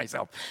watch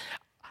myself.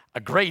 A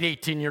great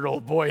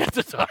 18-year-old boy at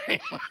the time,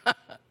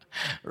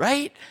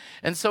 right?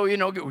 And so,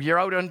 you're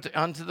out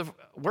onto the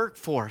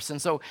workforce.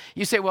 And so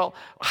you say, well,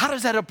 how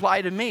does that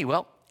apply to me?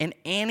 Well, in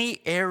any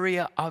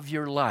area of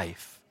your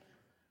life.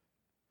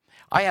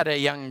 I had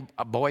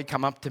a boy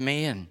come up to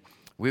me, and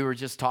we were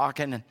just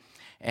talking,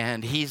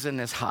 and he's in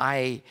this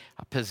high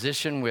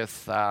position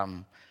with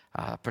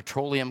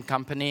petroleum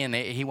company, and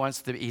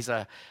he's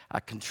a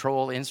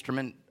control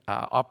instrument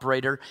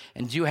operator,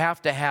 and you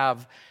have to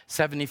have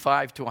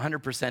 75 to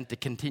 100% to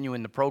continue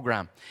in the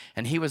program.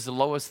 And he was the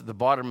lowest at the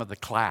bottom of the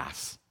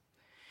class.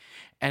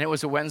 And it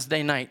was a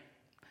Wednesday night.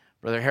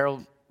 Brother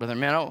Harold, Brother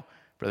Menno,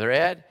 Brother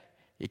Ed,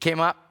 he came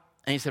up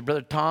and he said,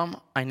 Brother Tom,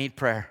 I need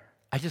prayer.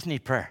 I just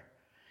need prayer.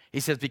 He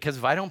says, because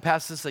if I don't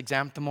pass this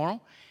exam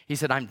tomorrow, he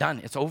said, I'm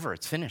done. It's over.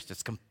 It's finished.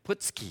 It's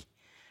kaputski.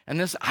 And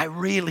this, I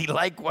really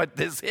like what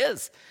this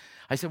is.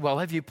 I said, well,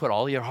 have you put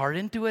all your heart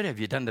into it? Have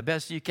you done the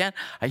best you can?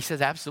 He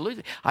says,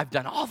 absolutely. I've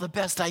done all the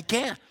best I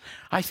can.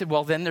 I said,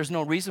 well, then there's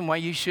no reason why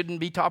you shouldn't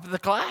be top of the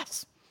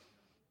class.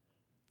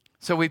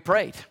 So we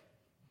prayed.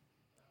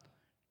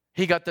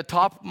 He got the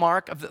top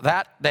mark of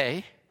that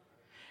day,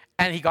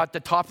 and he got the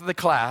top of the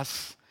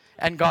class,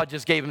 and God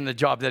just gave him the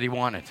job that he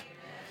wanted.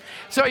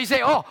 So you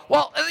say, oh,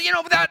 well,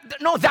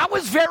 that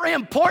was very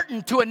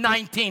important to a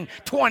 19,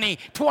 20,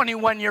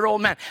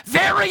 21-year-old man.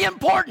 Very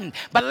important.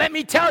 But let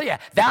me tell you,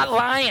 that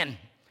lion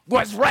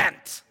was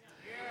rent.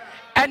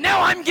 And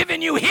now I'm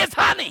giving you his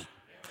honey.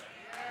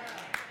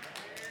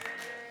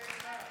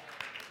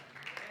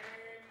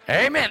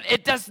 Amen.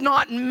 It does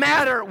not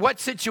matter what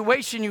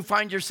situation you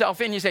find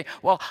yourself in. You say,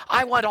 well,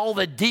 I want all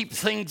the deep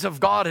things of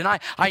God, and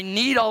I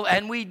need all,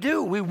 and we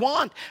do. We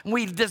want, and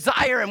we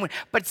desire,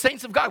 but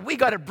saints of God, we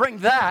got to bring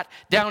that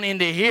down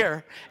into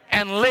here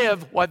and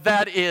live what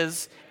that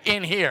is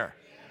in here.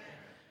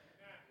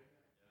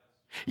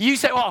 You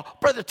say, oh,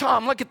 Brother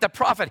Tom, look at the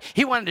prophet.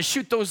 He wanted to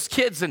shoot those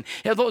kids, and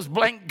those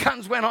blank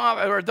guns went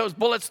off, or those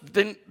bullets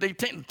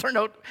turned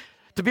out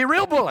to be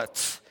real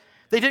bullets.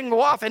 They didn't go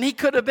off, and he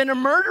could have been a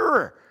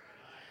murderer.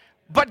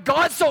 But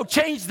God so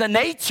changed the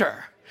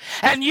nature,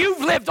 and you've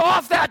lived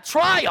off that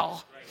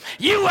trial.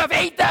 You have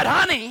ate that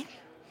honey,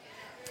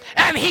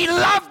 and he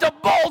loved the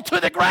bull to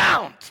the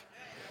ground.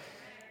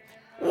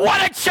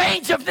 What a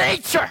change of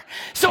nature.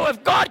 So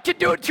if God can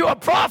do it to a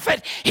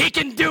prophet, he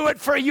can do it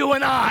for you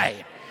and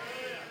I.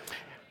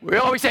 We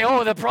always say,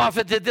 oh, the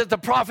prophet did this, the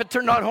prophet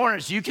turned out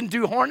hornets. You can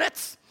do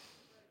hornets?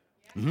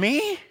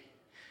 Me?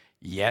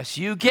 Yes,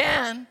 you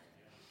can.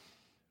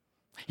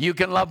 You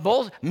can love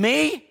bulls?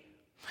 Me?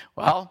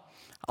 Well,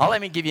 let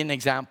me give you an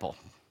example.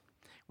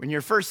 When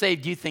you're first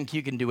saved, you think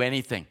you can do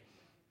anything.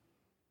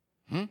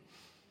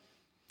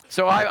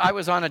 So I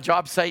was on a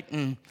job site,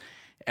 and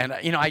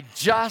I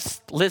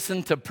just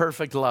listened to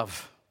Perfect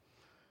Love.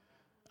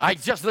 I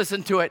just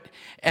listened to it,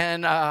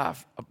 and my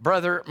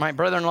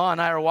brother-in-law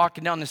and I are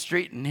walking down the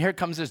street, and here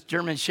comes this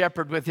German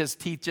Shepherd with his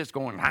teeth just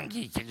going, and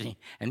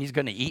he's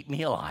going to eat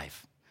me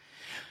alive.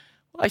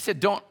 Well, I said,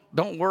 don't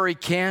worry,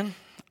 Ken.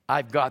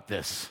 I've got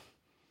this.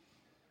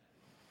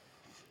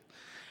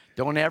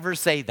 Don't ever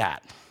say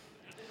that.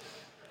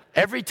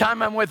 Every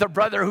time I'm with a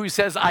brother who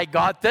says, I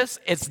got this,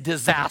 it's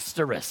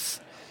disastrous.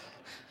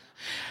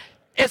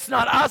 It's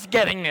not us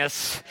getting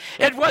this.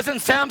 It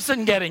wasn't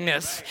Samson getting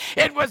this.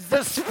 It was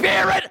the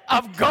Spirit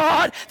of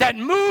God that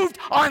moved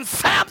on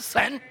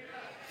Samson.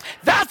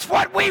 That's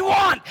what we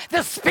want,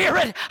 the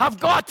Spirit of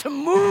God to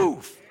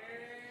move.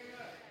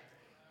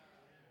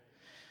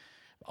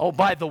 Oh,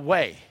 by the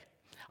way,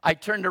 I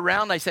turned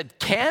around, I said,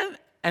 Ken?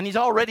 And he's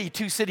already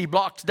 2 city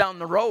blocks down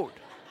the road.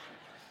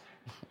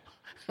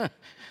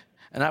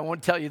 And I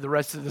won't tell you the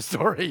rest of the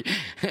story.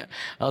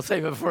 I'll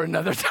save it for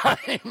another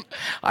time.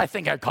 I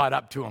think I caught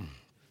up to him.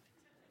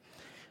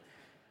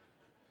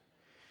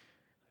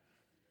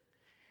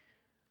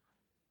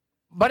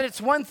 But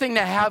it's one thing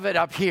to have it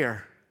up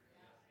here,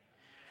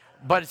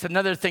 but it's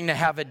another thing to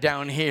have it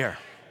down here.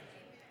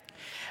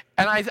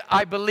 And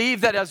I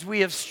believe that as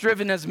we have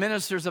striven as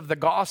ministers of the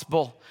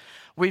gospel,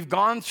 we've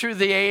gone through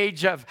the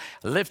age of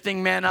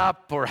lifting men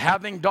up or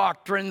having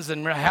doctrines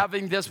and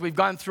having this. We've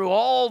gone through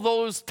all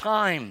those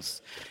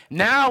times.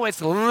 Now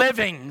it's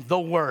living the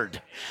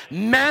word,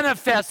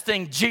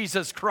 manifesting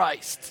Jesus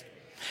Christ.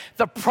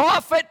 The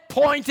prophet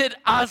pointed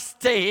us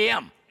to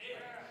him.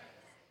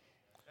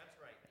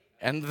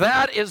 And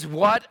that is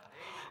what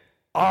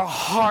our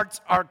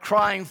hearts are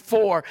crying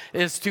for,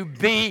 is to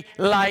be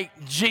like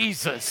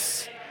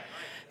Jesus.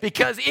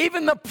 Because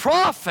even the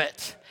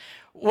prophet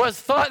was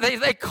thought,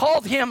 they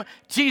called him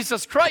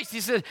Jesus Christ. He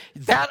said,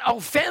 that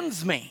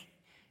offends me.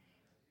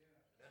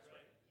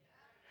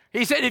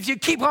 He said, if you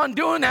keep on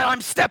doing that,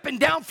 I'm stepping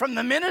down from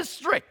the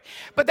ministry.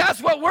 But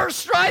that's what we're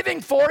striving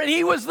for, and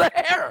he was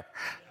there.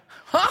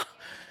 Huh?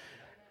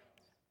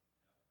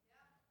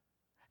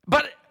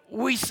 But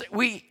we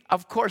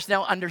of course,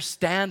 now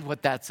understand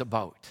what that's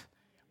about.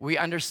 We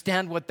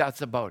understand what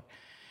that's about.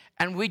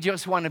 And we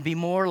just want to be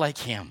more like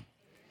him.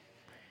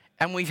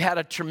 And we've had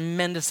a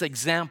tremendous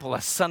example.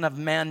 A Son of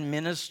Man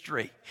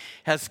ministry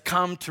has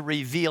come to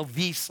reveal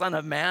the Son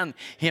of Man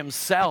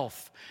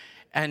himself.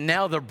 And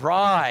now the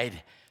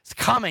bride is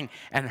coming,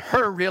 and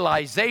her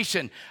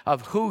realization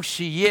of who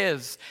she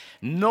is.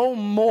 No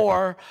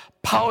more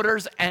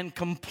pouters and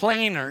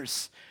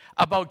complainers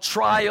about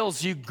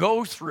trials you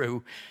go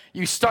through.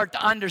 You start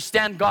to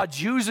understand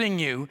God's using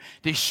you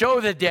to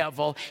show the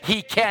devil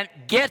he can't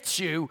get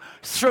you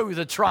through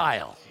the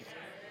trial.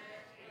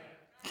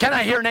 Can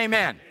I hear an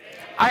amen?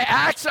 I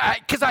actually,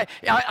 because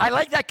I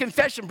like that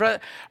confession,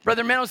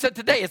 Brother Mano said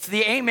today. It's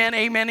the amen,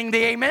 amening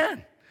the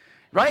amen,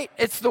 right?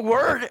 It's the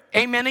word,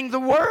 amening the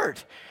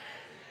word.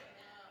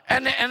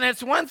 And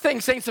it's one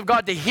thing, saints of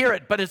God, to hear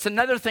it, but it's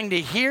another thing to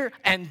hear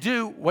and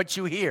do what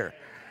you hear.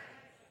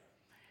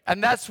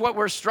 And that's what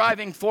we're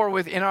striving for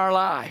within our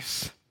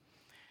lives,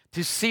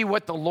 to see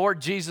what the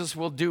Lord Jesus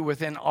will do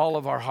within all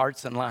of our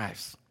hearts and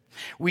lives.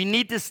 We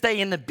need to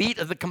stay in the beat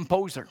of the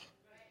composer.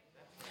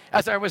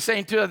 As I was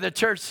saying to the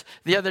church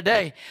the other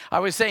day, I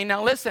was saying,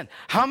 now listen,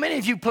 how many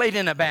of you played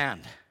in a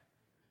band?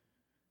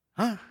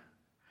 Huh?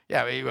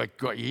 Yeah,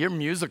 you're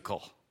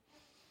musical.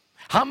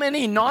 How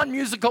many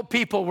non-musical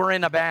people were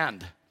in a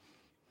band?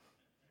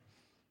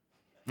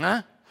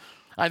 Huh?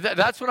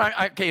 That's what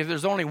okay,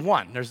 there's only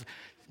one. There's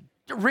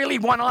really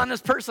one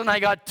honest person, I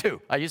got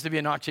two. I used to be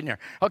an auctioneer.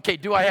 Okay,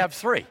 do I have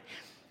three?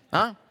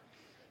 Huh?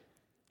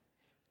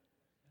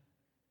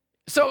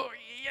 So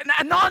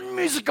a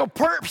non-musical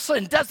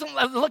person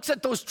looks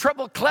at those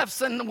treble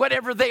clefs and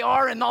whatever they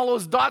are and all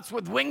those dots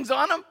with wings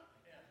on them.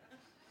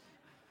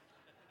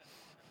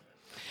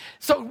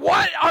 So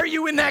what are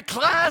you in that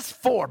class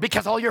for?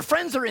 Because all your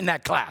friends are in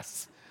that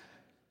class.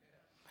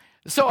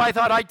 So I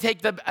thought I'd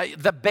take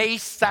the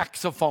bass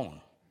saxophone.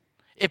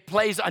 It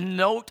plays a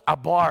note, a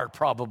bar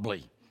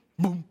probably.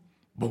 Boom,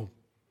 boom,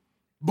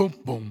 boom,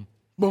 boom,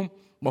 boom,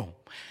 boom.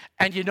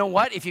 And you know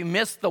what? If you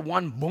miss the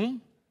one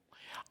boom,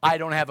 I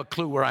don't have a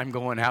clue where I'm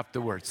going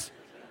afterwards.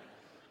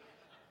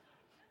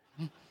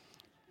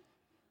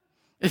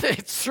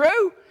 It's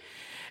true.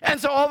 And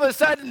so all of a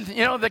sudden,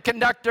 the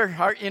conductor,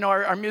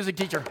 our music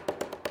teacher,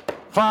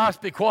 class,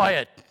 be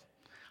quiet.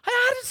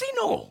 How does he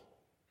know?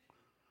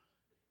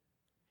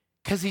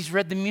 Because he's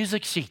read the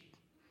music sheet.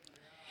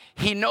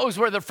 He knows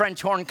where the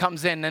French horn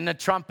comes in, and the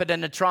trumpet,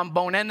 and the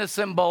trombone, and the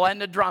cymbal,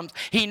 and the drums.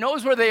 He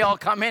knows where they all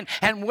come in.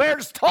 And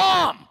where's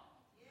Tom?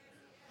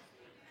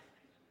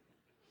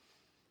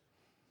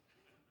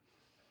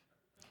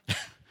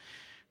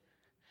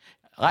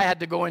 I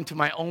had to go into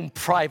my own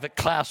private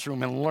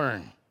classroom and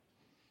learn.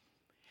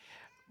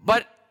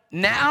 But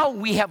now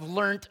we have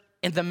learned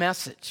in the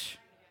message.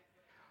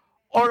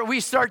 Or we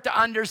start to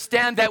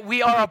understand that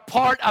we are a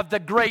part of the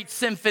great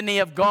symphony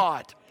of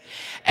God.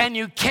 And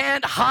you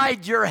can't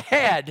hide your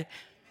head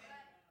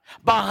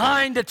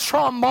behind a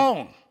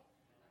trombone.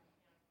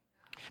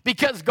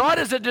 Because God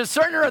is a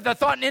discerner of the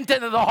thought and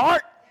intent of the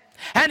heart.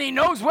 And He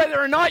knows whether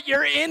or not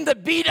you're in the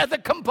beat of the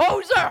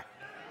composer.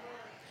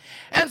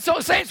 And so,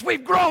 saints,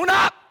 we've grown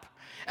up.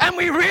 And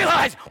we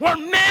realize we're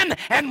men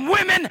and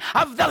women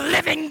of the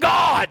living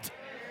God.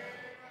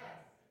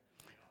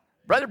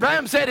 Brother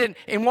Branham said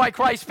in Why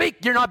Christ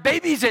Speak, you're not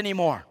babies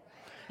anymore.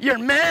 You're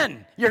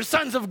men. You're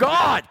sons of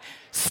God.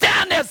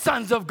 Stand as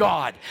sons of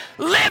God.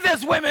 Live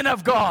as women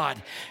of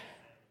God.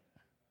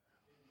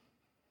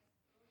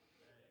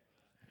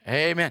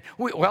 Amen.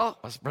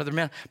 Brother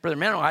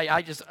Mano,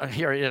 I just, I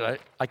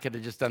could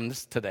have just done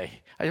this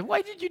today.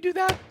 Why did you do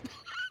that?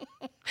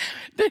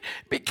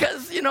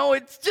 Because,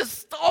 it's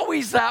just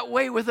always that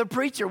way with a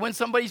preacher when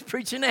somebody's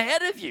preaching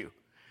ahead of you.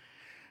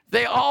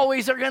 They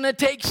always are going to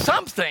take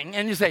something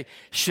and you say,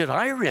 should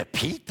I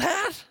repeat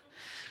that?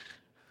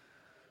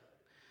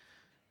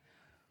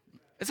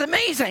 It's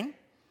amazing.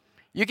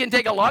 You can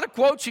take a lot of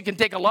quotes, you can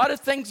take a lot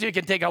of things, you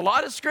can take a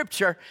lot of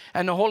scripture,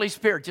 and the Holy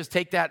Spirit just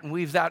take that and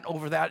weave that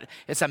over that.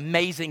 It's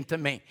amazing to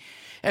me.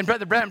 And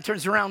Brother Branham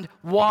turns around,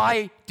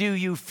 why do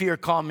you fear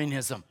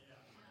communism?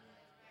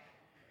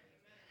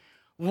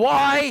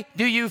 Why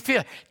do you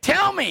fear?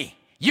 Tell me,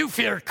 you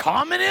fear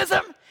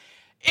communism?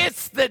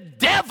 It's the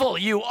devil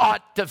you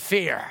ought to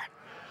fear.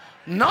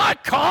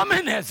 Not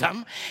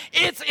communism.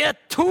 It's a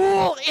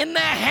tool in the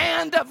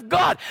hand of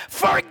God.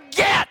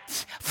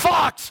 Forget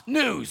Fox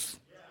News.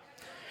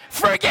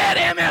 Forget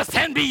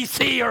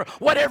MSNBC or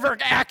whatever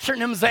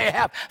acronyms they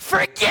have.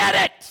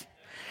 Forget it.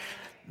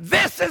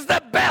 This is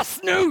the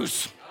best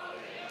news.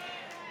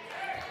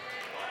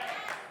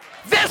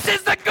 This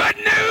is the good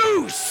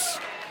news.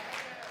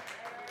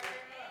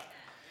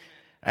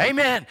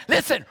 Amen.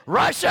 Listen,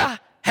 Russia,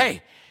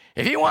 hey,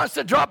 if he wants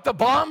to drop the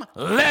bomb,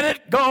 let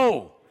it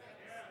go.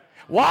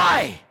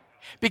 Why?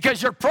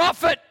 Because your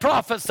prophet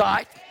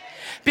prophesied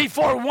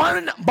before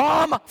one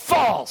bomb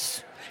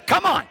falls.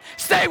 Come on,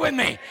 stay with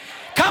me.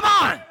 Come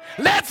on,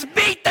 let's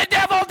beat the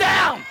devil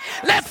down.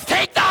 Let's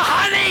take the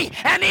honey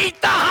and eat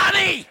the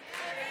honey.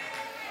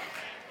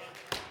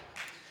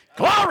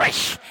 Glory.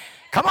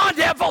 Come on,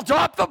 devil,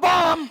 drop the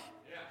bomb.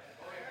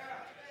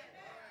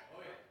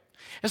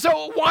 And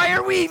so why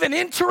are we even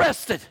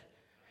interested?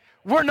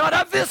 We're not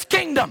of this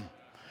kingdom.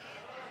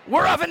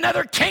 We're of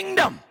another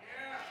kingdom.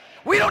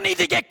 We don't need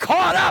to get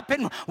caught up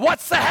in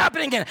what's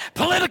happening in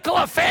political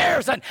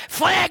affairs and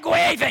flag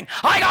waving.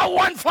 I got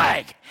one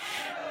flag.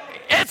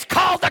 It's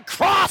called the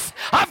cross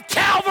of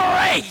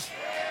Calvary.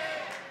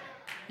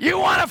 You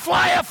want to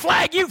fly a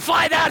flag, you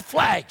fly that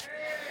flag.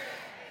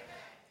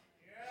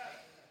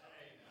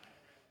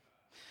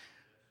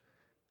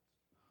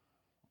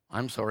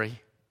 I'm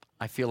sorry,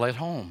 I feel at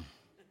home.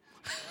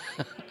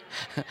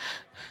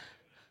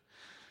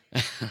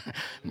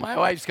 My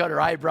wife's got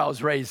her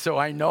eyebrows raised, so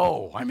I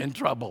know I'm in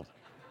trouble.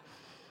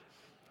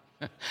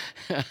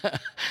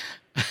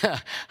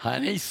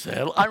 Honey,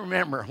 settle. I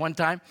remember one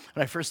time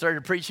when I first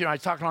started preaching, I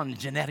was talking on the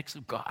genetics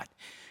of God.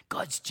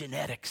 God's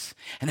genetics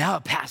and how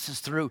it passes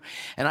through.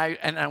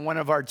 And one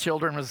of our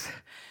children was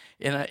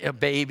in a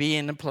baby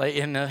in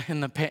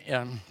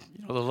the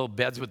little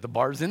beds with the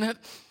bars in it,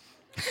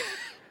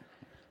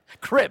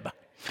 crib.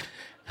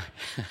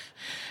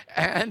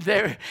 And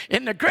they're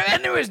in the crib,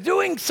 and he was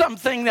doing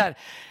something that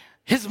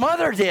his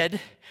mother did,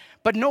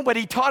 but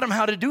nobody taught him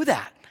how to do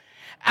that.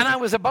 And I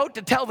was about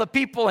to tell the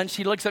people, and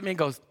she looks at me and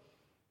goes.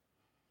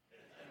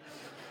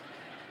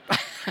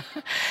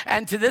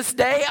 And to this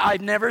day,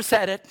 I've never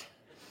said it.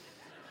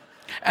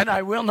 And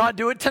I will not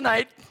do it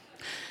tonight.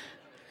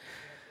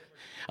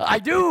 I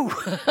do.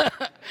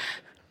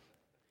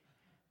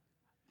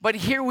 But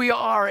here we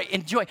are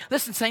enjoying.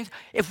 Listen, saints,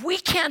 if we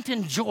can't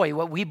enjoy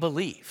what we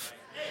believe,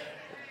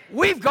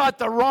 we've got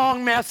the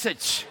wrong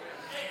message.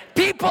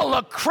 People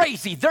look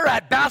crazy. They're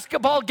at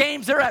basketball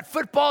games. They're at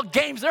football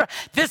games. They're at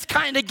this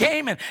kind of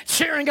game and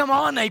cheering them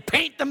on. They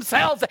paint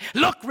themselves. They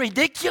look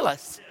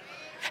ridiculous.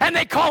 And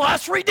they call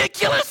us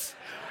ridiculous.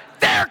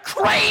 They're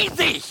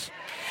crazy.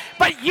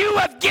 But you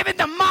have given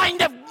the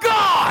mind of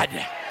God.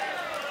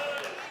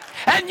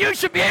 And you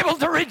should be able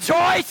to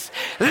rejoice,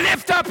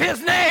 lift up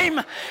his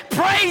name,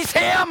 praise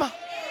him.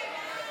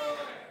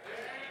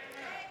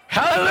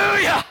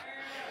 Hallelujah.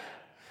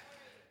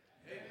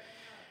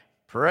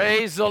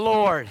 Praise the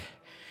Lord.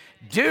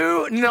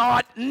 Do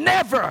not,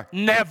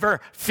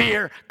 never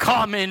fear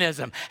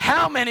communism.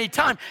 How many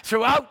times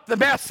throughout the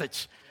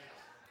message?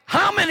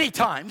 How many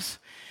times?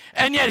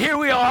 And yet here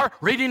we are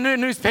reading the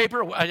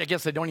newspaper. I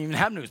guess they don't even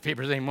have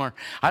newspapers anymore.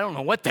 I don't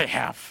know what they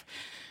have.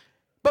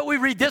 But we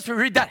read this, we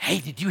read that. Hey,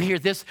 did you hear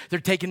this? They're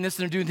taking this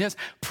and they're doing this.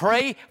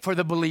 Pray for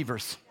the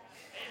believers.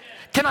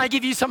 Can I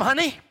give you some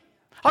honey?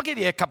 I'll give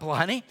you a couple of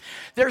honey.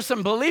 There's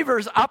some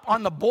believers up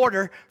on the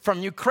border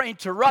from Ukraine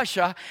to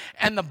Russia,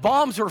 and the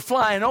bombs were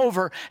flying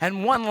over,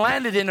 and one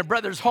landed in a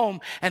brother's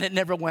home, and it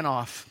never went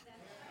off.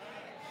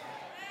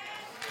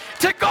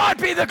 To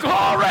God be the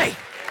glory.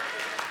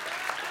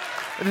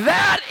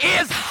 That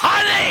is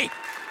honey.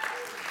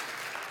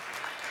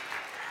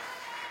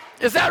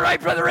 Is that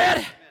right, Brother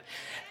Ed?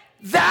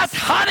 That's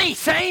honey,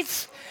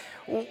 saints.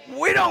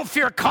 We don't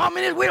fear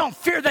communism. We don't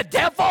fear the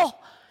devil.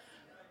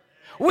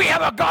 We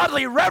have a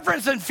godly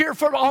reverence and fear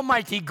for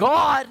Almighty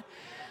God.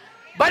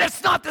 But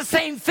it's not the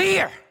same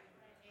fear.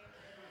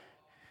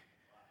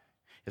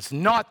 It's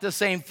not the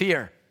same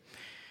fear.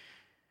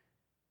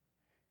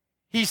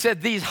 He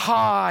said these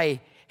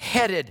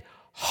high-headed,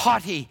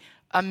 haughty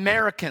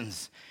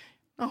Americans.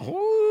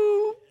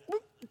 Oh,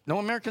 no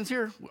Americans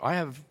here? I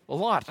have a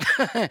lot.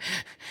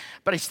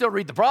 But I still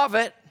read the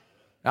prophet.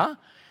 Huh?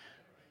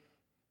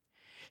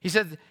 He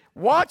said,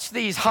 watch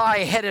these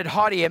high-headed,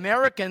 haughty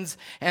Americans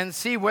and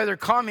see whether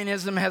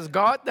communism has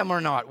got them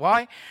or not.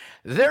 Why?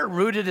 They're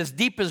rooted as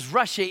deep as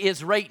Russia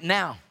is right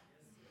now.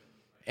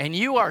 And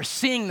you are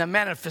seeing the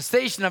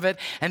manifestation of it,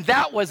 and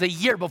that was a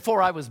year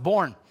before I was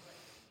born.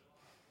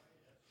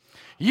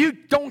 You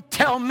don't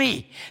tell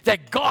me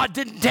that God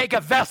didn't take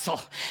a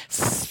vessel,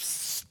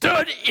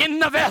 stood in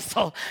the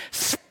vessel,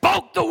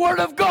 spoke the word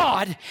of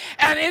God,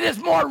 and it is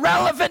more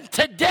relevant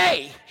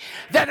today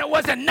than it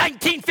was in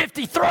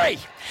 1953.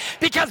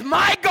 Because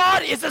my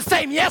God is the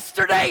same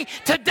yesterday,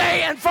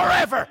 today, and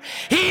forever.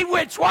 He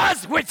which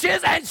was, which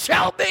is, and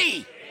shall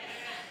be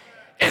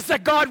is the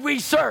God we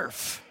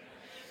serve.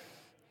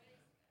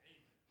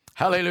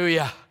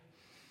 Hallelujah.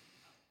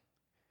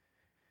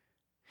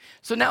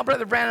 So now,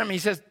 Brother Branham, he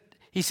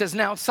says,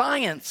 now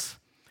science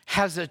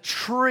has a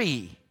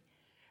tree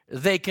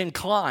they can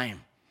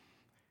climb.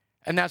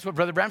 And that's what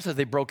Brother Branham says.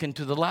 They broke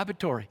into the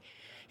laboratory.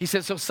 He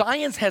says, so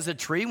science has a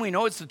tree. We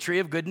know it's the tree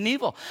of good and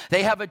evil.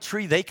 They have a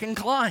tree they can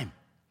climb.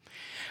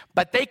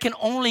 But they can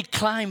only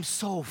climb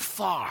so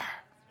far.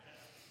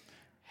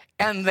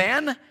 And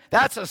then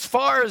that's as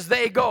far as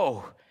they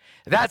go.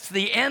 That's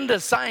the end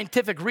of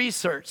scientific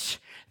research.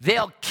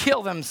 They'll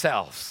kill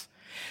themselves.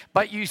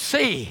 But you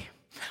see,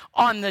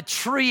 on the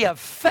tree of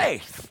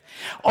faith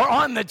or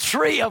on the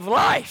tree of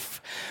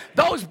life,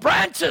 those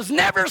branches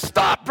never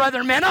stop,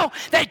 Brother Minnow.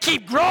 They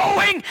keep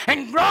growing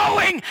and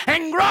growing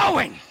and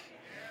growing.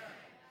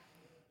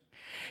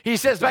 He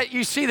says, but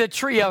you see the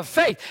tree of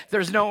faith.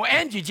 There's no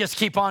end. You just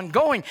keep on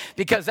going,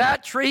 because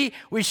that tree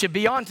we should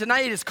be on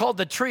tonight is called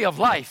the tree of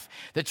life,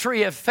 the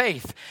tree of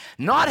faith.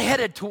 Not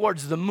headed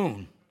towards the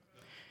moon,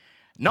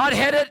 not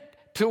headed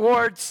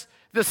towards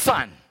the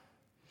sun,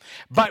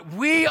 but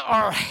we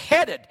are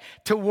headed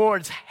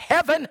towards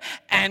heaven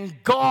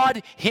and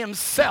God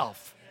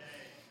himself.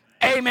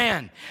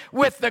 Amen.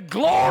 With the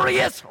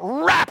glorious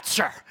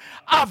rapture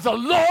of the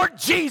Lord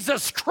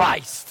Jesus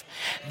Christ.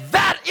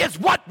 That is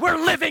what we're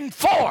living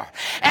for.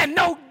 And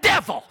no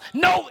devil,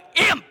 no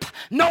imp,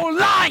 no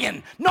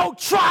lion, no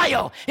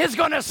trial is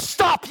going to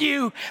stop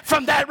you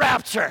from that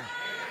rapture.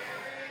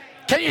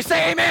 Can you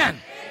say amen?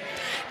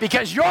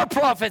 Because your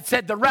prophet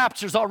said the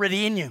rapture's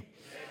already in you.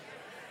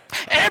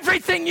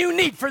 Everything you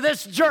need for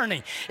this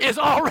journey is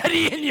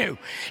already in you.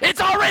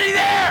 It's already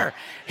there.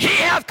 He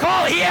hath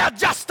called, he hath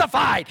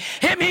justified.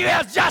 Him he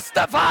has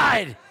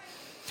justified.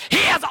 He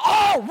has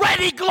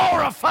already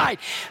glorified.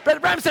 Brother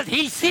Branham says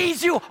he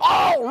sees you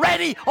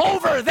already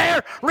over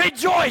there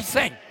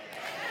rejoicing.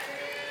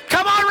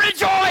 Come on,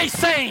 rejoice,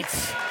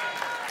 saints.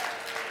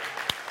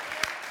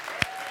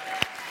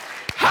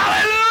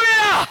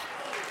 Hallelujah.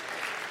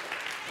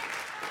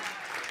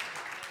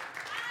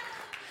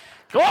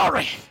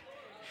 Glory.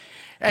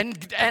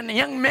 And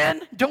young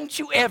men, don't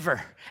you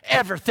ever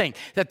think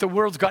that the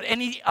world's got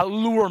any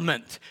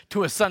allurement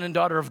to a son and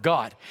daughter of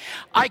God.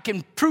 I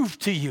can prove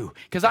to you,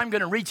 because I'm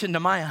going to reach into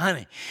my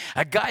honey,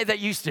 a guy that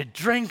used to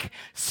drink,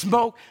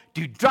 smoke,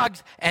 do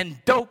drugs,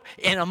 and dope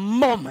in a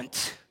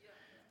moment.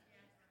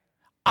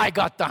 I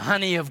got the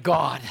honey of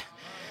God.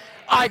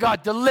 I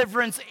got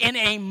deliverance in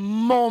a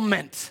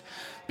moment,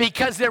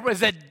 because there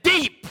was a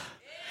deep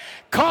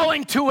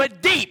calling to a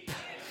deep,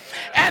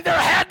 and there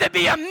had to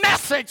be a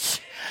message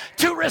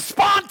to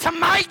respond to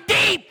my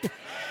deep.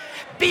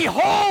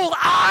 Behold,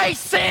 I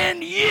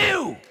send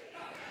you.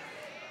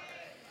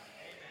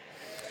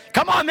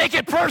 Come on, make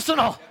it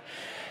personal.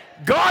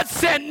 God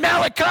sent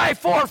Malachi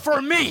 4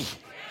 for me.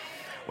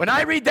 When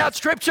I read that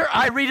scripture,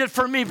 I read it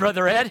for me,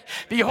 Brother Ed.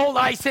 Behold,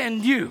 I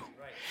send you.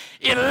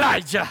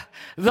 Elijah,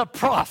 the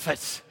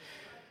prophet.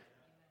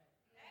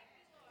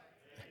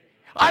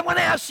 I want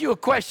to ask you a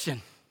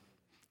question.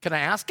 Can I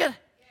ask it?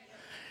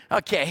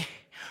 Okay.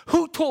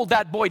 Who told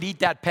that boy to eat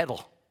that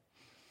pedal?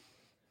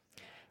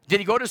 Did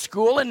he go to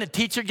school and the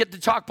teacher get the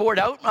chalkboard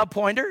out, a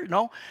pointer?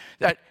 No.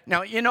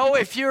 Now, you know,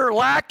 if you're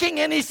lacking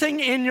anything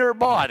in your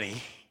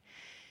body,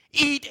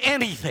 eat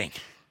anything.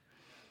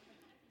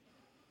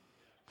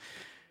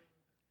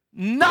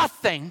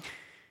 Nothing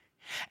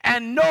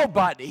and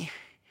nobody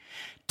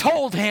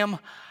told him.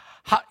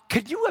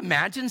 Could you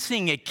imagine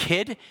seeing a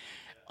kid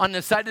on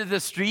the side of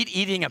the street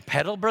eating a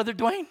pedal, Brother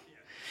Dwayne?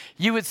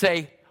 You would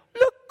say,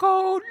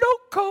 loco,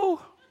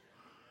 loco.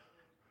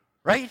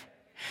 Right?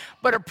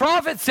 But a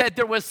prophet said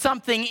there was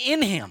something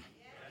in him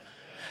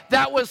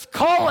that was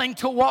calling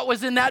to what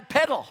was in that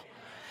pedal,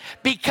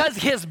 because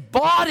his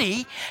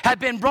body had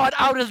been brought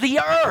out of the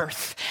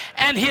earth,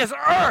 and his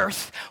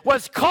earth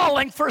was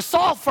calling for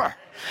sulfur.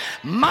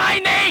 My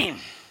name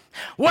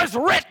was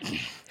written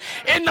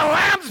in the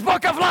Lamb's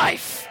Book of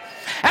Life,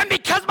 and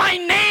because my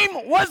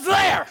name was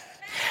there,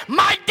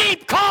 my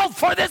deep called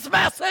for this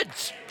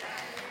message.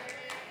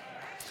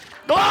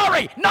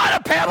 Glory, not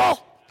a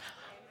pedal.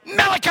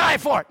 Malachi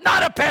 4,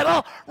 not a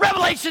pedal.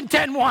 Revelation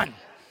 10:1.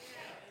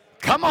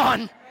 Come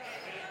on.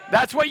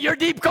 That's what your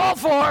deep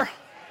called for.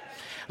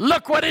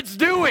 Look what it's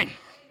doing.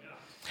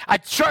 A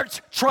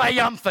church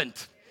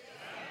triumphant.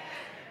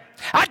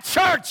 A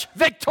church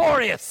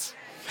victorious.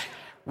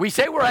 We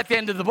say we're at the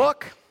end of the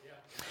book,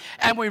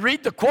 and we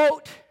read the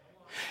quote.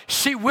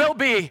 She will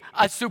be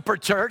a super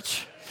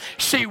church.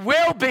 She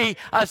will be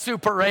a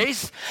super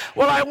race.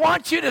 Well, I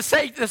want you to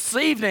say this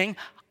evening,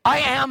 I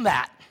am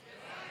that.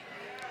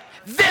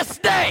 This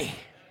day,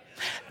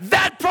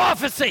 that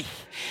prophecy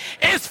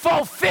is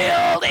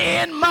fulfilled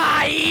in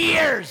my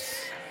ears.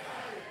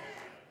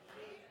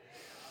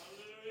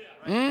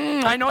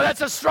 I know that's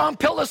a strong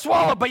pill to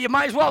swallow, but you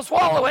might as well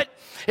swallow it.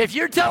 If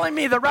you're telling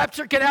me the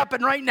rapture can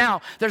happen right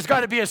now, there's got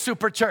to be a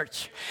super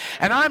church.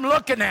 And I'm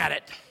looking at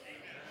it.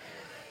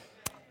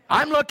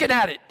 I'm looking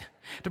at it.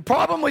 The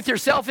problem with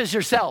yourself is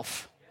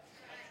yourself.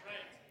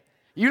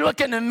 You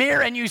look in the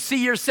mirror and you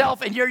see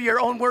yourself, and you're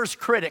your own worst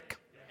critic.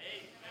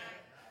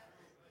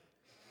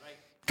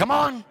 Come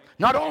on.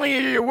 Not only are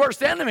you your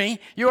worst enemy,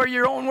 you are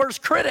your own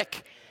worst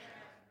critic.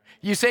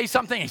 You say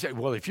something, and you say,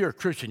 well, if you're a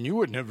Christian, you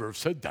would never have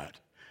said that.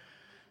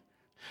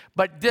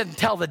 But didn't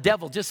tell the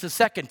devil just a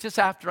second. Just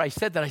after I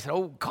said that, I said,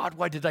 oh, God,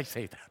 why did I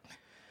say that?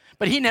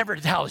 But he never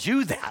tells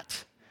you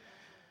that.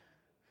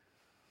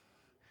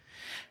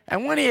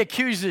 And when he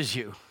accuses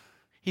you,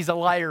 he's a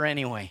liar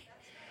anyway.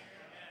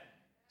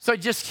 So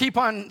just keep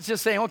on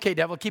just saying, okay,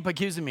 devil, keep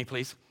accusing me,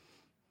 please.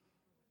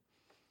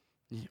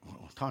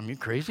 Well, Tom, you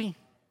crazy?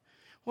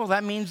 Well,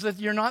 that means that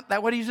you're not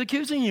that what he's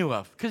accusing you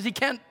of, because he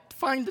can't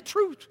find the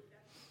truth.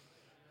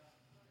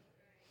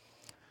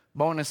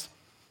 Bonus.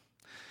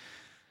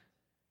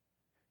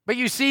 But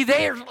you see,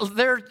 they're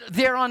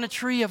on the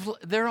tree of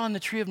knowledge. They're on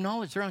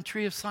the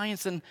tree of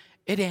science, and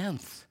it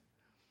ends.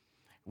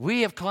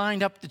 We have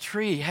climbed up the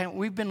tree.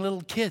 We've been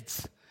little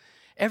kids.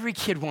 Every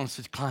kid wants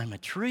to climb a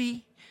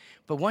tree,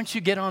 but once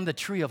you get on the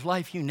tree of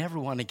life, you never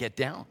want to get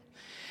down.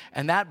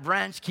 And that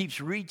branch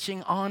keeps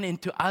reaching on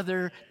into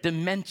other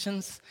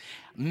dimensions,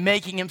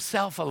 making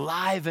himself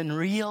alive and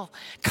real,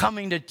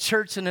 coming to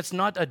church, and it's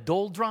not a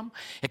doldrum.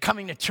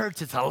 Coming to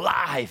church, it's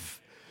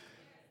alive.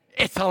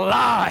 It's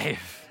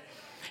alive.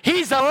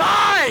 He's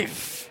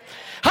alive.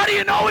 How do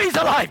you know he's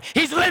alive?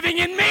 He's living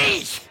in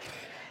me.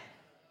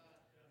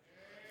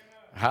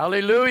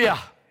 Hallelujah.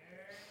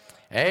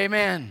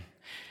 Amen.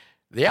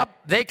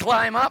 Yep, they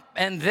climb up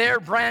and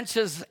their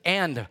branches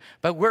end.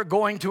 But we're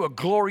going to a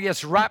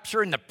glorious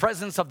rapture in the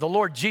presence of the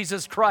Lord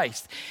Jesus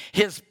Christ.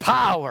 His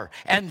power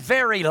and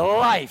very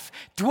life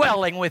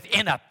dwelling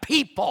within a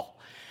people.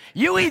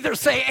 You either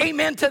say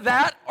amen to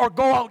that or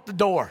go out the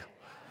door.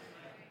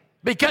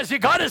 Because you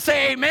got to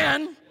say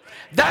amen.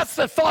 That's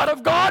the thought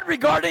of God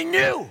regarding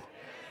you.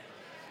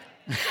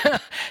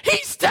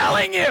 He's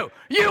telling you,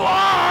 you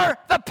are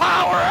the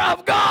power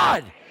of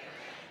God.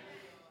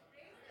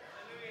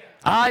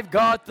 I've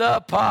got the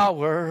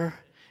power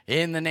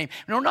in the name.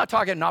 No, we're not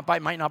talking not by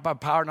might, not by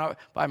power, not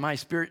by my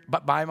spirit,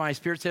 but by my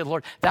spirit, says the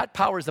Lord. That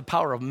power is the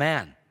power of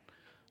man.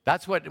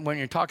 That's what, when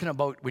you're talking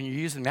about, when you're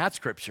using that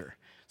scripture.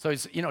 So,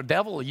 it's,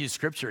 devil will use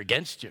scripture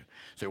against you.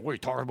 Say, what are you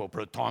talking about,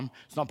 Brother Tom?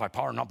 It's not by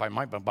power, not by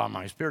might, but by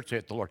my spirit,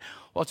 saith the Lord.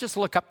 Well, just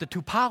look up the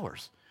two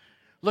powers.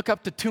 Look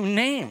up the two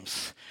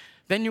names.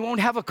 Then you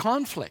won't have a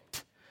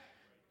conflict,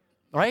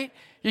 right?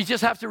 You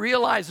just have to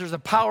realize there's a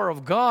power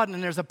of God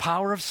and there's a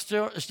power of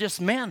just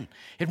men.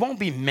 It won't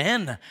be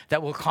men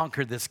that will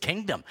conquer this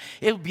kingdom.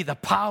 It'll be the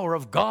power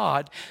of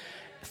God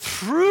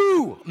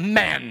through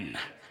men.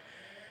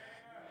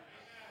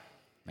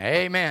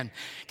 Amen.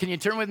 Can you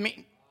turn with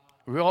me?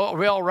 We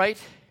all right?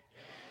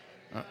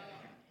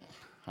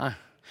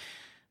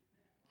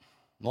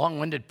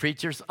 Long-winded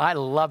preachers. I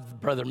love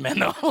Brother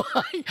Menno.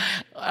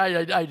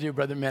 I do,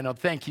 Brother Menno.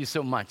 Thank you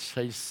so much.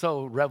 I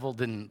so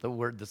reveled in the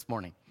word this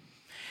morning.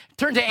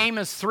 Turn to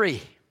Amos 3,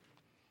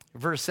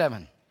 verse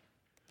 7.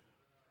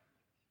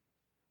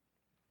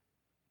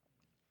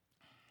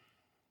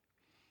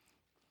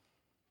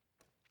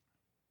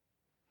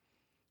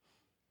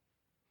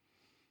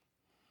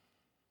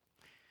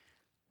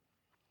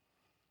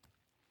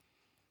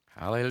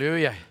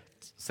 Hallelujah.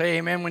 Say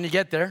amen when you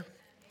get there.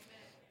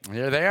 Amen.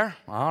 You're there?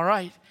 All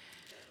right.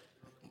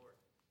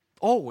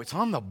 Oh, it's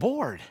on the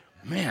board.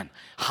 Man,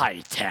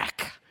 high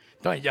tech.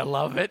 Don't you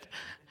love it?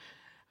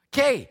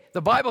 Okay,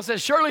 the Bible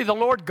says, surely the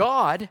Lord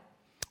God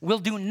will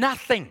do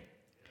nothing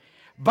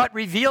but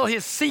reveal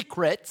his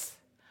secrets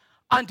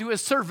unto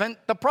his servant,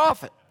 the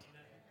prophet.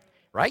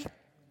 Right?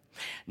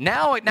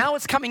 Now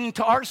it's coming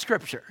to our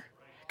scripture.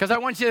 Because I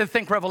want you to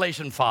think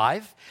Revelation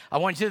 5. I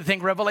want you to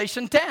think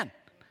Revelation 10.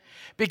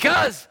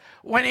 Because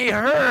when he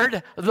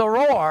heard the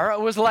roar, it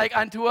was like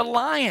unto a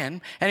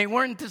lion, and he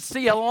went to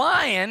see a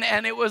lion,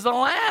 and it was a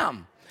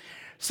lamb.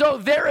 So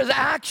there is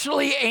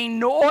actually a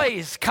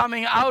noise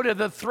coming out of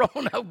the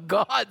throne of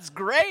God's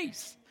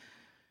grace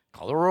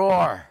called a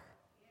roar.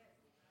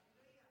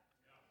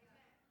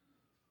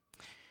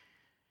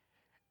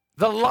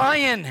 The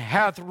lion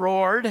hath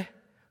roared,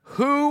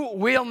 who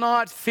will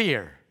not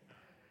fear?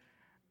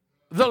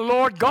 The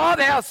Lord God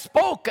hath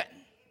spoken,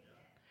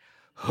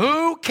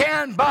 who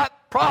can but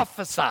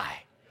prophesy?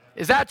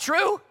 Is that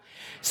true?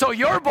 So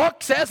your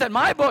book says, and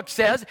my book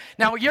says,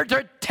 now you're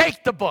to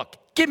take the book.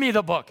 Give me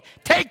the book.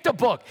 Take the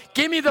book.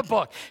 Give me the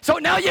book. So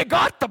now you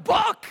got the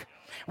book.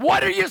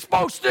 What are you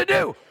supposed to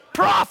do?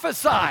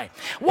 Prophesy.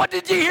 What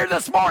did you hear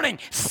this morning?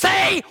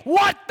 Say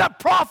what the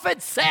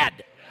prophet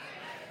said.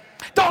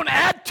 Don't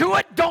add to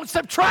it. Don't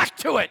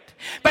subtract to it.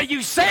 But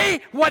you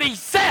say what he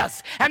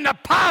says, and the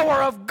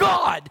power of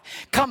God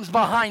comes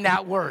behind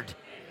that word.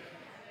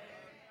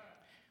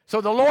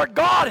 So the Lord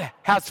God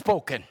has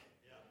spoken.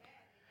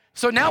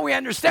 So now we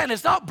understand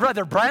it's not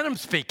Brother Branham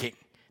speaking.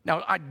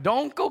 Now,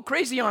 don't go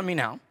crazy on me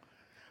now.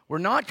 We're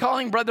not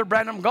calling Brother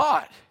Branham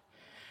God.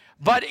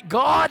 But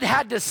God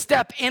had to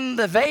step in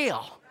the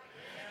veil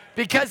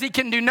because he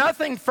can do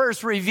nothing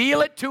first,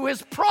 reveal it to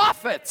his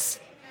prophets.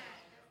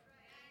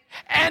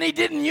 And he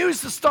didn't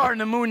use the star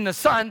and the moon and the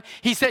sun.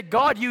 He said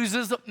God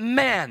uses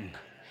men.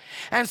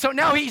 And so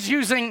now he's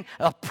using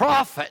a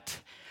prophet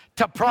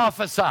to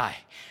prophesy,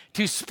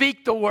 to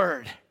speak the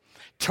word,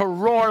 to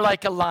roar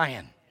like a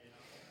lion.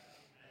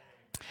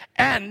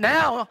 And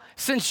now,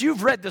 since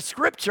you've read the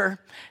scripture,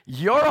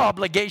 your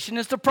obligation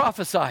is to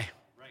prophesy.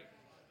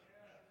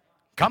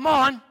 Come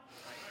on.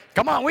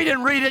 Come on, we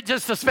didn't read it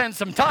just to spend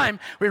some time.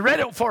 We read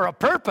it for a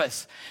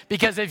purpose.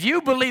 Because if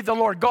you believe the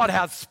Lord God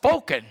hath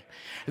spoken,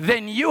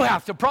 then you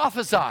have to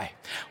prophesy.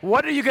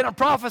 What are you going to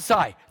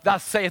prophesy?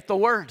 Thus saith the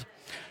word.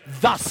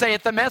 Thus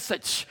saith the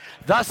message.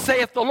 Thus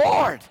saith the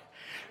Lord.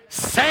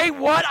 Say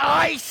what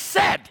I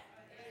said.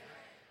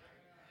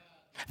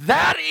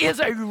 That is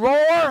a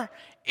roar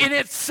in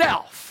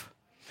itself.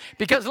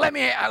 Because let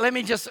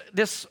me just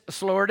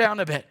slow her down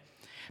a bit.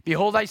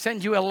 Behold, I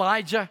send you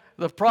Elijah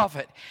the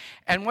prophet.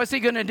 And what's he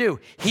going to do?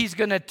 He's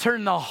going to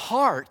turn the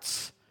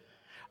hearts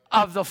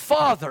of the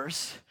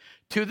fathers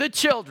to the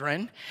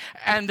children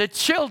and the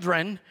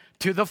children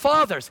to the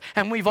fathers.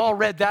 And we've all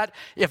read that,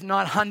 if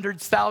not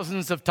hundreds,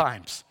 thousands of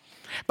times.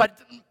 But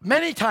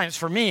many times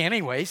for me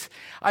anyways,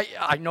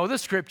 I know the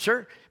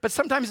scripture, but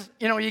sometimes,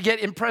 you get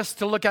impressed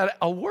to look at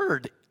a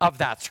word of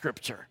that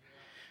scripture.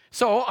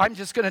 So I'm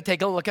just going to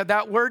take a look at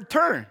that word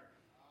turn.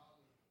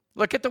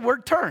 Look at the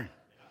word turn.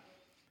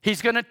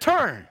 He's going to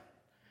turn.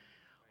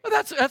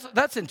 Well,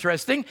 that's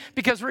interesting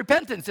because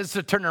repentance is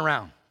to turn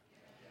around.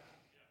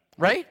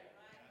 Right?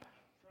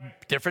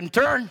 Different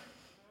turn.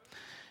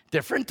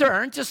 Different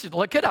turn, just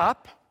look it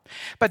up.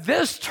 But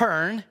this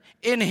turn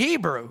in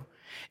Hebrew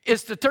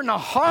is to turn the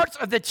hearts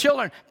of the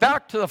children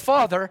back to the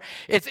father.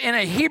 It's in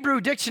a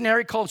Hebrew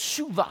dictionary called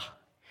Shuvah.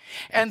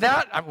 And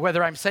that,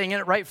 whether I'm saying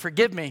it right,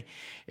 forgive me.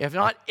 If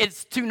not,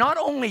 it's to not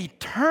only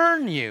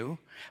turn you,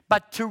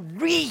 but to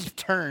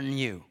return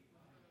you.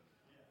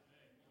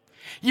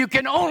 You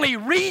can only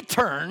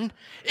return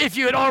if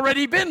you had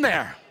already been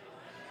there.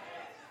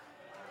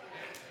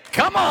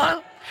 Come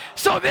on.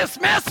 So this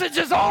message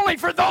is only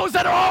for those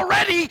that are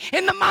already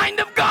in the mind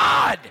of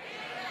God.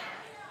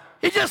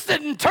 He just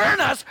didn't turn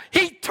us.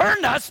 He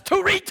turned us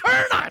to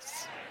return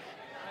us.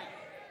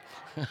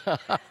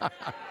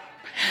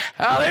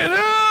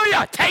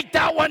 Hallelujah. Take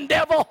that one,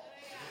 devil.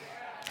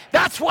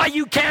 That's why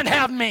you can't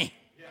have me.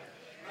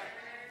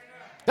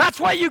 That's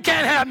why you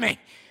can't have me.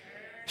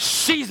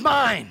 She's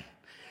mine.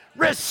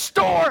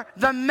 Restore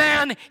the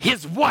man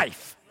his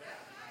wife.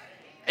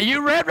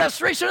 You read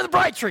Restoration of the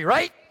Bride Tree,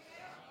 right?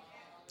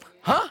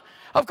 Huh?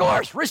 Of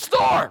course.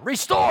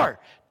 Restore.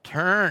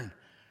 Turn.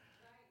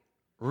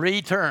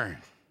 Return.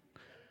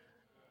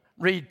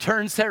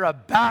 Return Sarah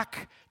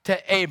back to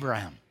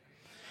Abraham.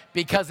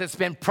 Because it's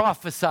been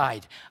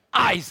prophesied,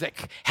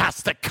 Isaac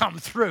has to come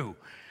through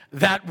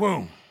that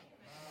womb.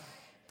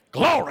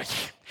 Glory.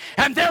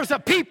 And there's a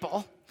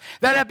people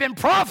that have been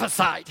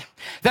prophesied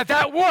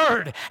that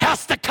word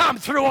has to come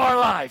through our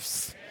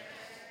lives.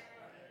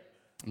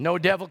 No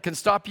devil can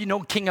stop you.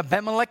 No king of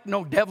Abimelech.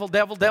 No devil.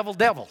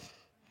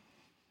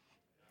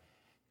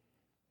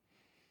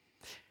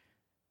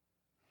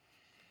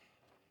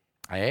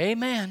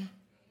 Amen.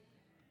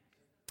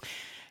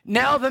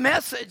 Now the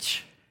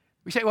message.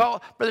 We say,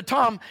 well, Brother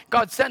Tom,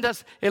 God sent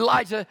us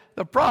Elijah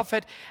the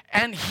prophet,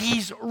 and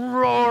he's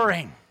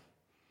roaring.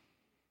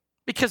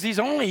 Because he's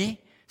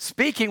only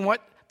speaking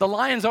what the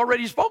lion's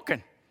already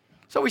spoken.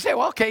 So we say,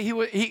 well, okay,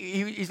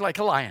 he's like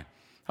a lion.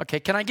 Okay,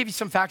 can I give you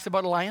some facts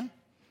about a lion?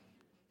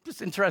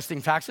 Just interesting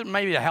facts,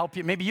 maybe to help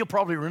you. Maybe you'll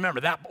probably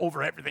remember that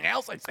over everything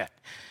else I said.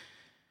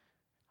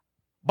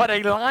 But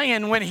a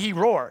lion, when he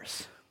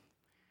roars,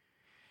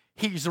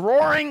 he's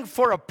roaring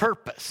for a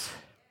purpose.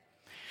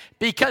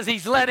 Because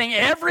he's letting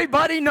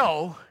everybody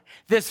know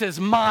this is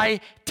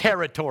my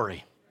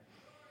territory.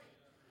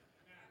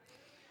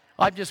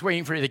 I'm just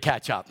waiting for you to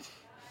catch up.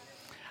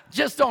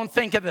 Just don't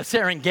think of the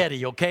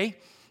Serengeti, okay?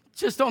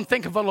 Just don't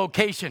think of a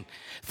location.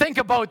 Think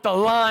about the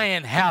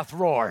lion hath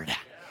roared.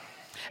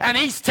 And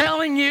he's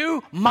telling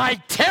you, my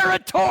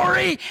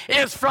territory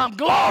is from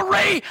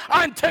glory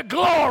unto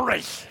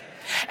glory.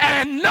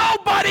 And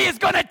nobody is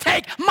going to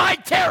take my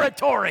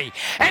territory.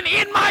 And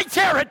in my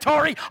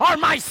territory are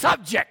my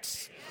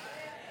subjects.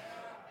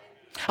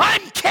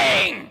 I'm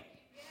king.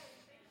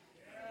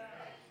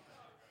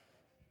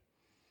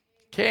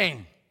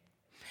 King.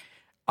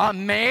 A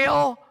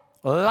male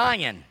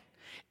lion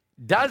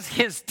does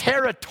his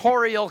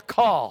territorial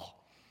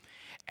call.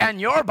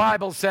 And your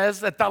Bible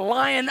says that the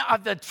lion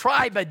of the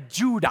tribe of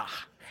Judah.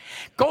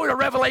 Go to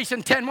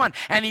Revelation 10:1.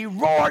 And he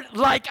roared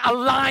like a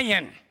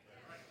lion.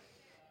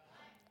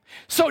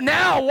 So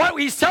now what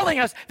he's telling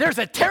us, there's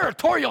a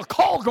territorial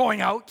call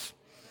going out.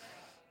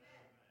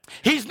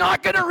 He's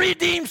not going to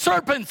redeem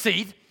serpent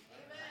seed,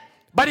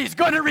 but he's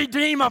going to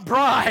redeem a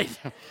bride.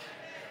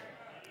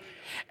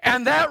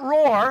 And that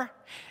roar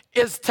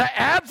is to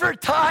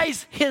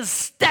advertise his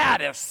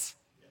status.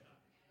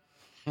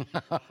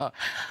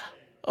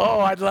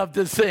 Oh, I'd love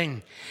to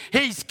sing.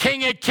 He's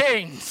King of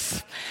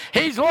Kings.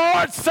 He's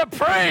Lord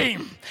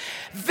Supreme.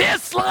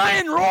 This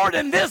lion roared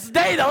in this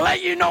day to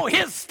let you know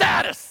his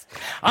status.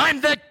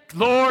 I'm the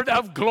Lord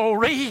of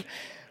glory.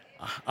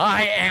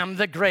 I am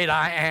the great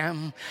I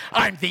am.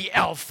 I'm the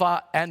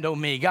Alpha and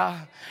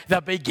Omega, the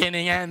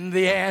beginning and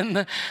the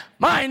end.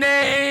 My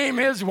name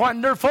is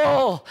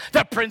Wonderful.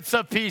 The Prince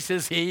of Peace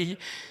is he.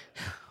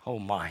 Oh,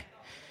 my.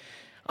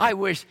 I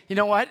wish, you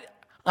know what?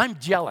 I'm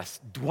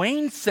jealous.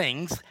 Dwayne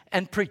sings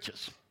and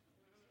preaches.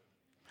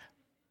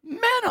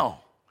 Menno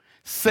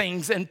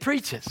sings and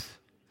preaches.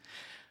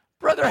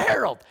 Brother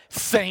Harold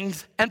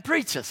sings and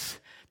preaches.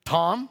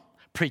 Tom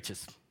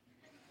preaches.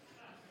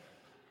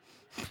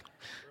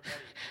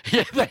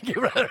 Yeah, thank you,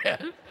 Brother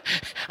Harold.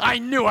 I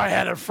knew I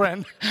had a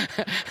friend.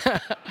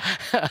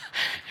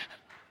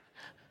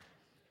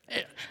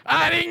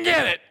 I didn't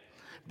get it.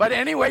 But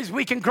anyways,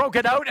 we can croak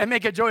it out and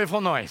make a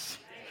joyful noise.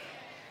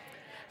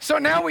 So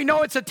now we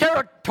know it's a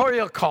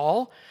territorial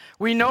call.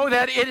 We know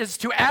that it is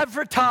to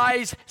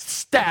advertise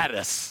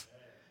status.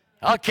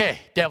 Okay,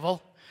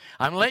 devil,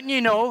 I'm letting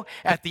you know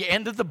at the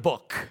end of the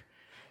book,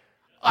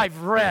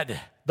 I've read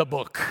the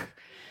book.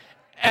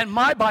 And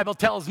my Bible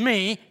tells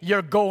me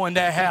you're going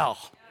to hell.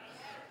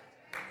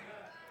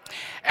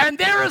 And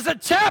there is a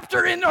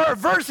chapter or a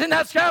verse in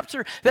that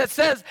chapter that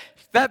says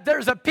that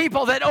there's a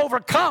people that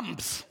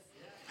overcomes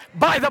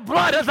by the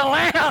blood of the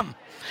Lamb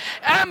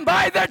and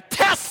by their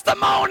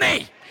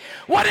testimony.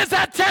 What is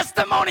that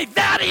testimony?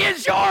 That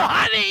is your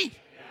honey.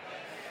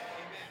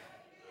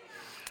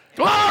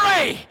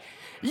 Glory.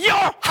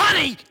 Your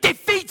honey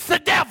defeats the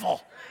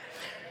devil.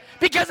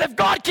 Because if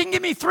God can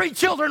give me 3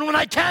 children when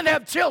I can't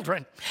have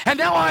children, and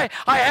now I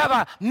have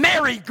a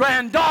married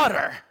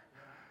granddaughter,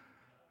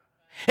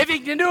 if he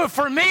can do it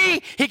for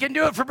me, he can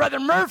do it for Brother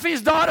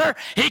Murphy's daughter,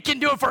 he can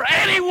do it for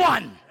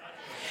anyone.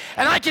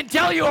 And I can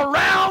tell you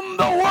around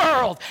the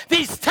world,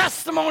 these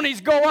testimonies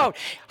go out.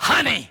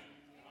 Honey.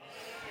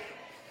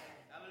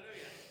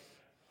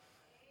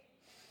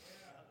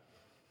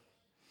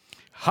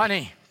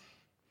 Honey.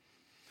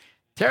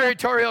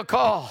 Territorial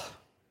call.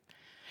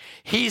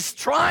 He's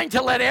trying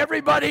to let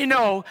everybody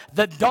know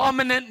the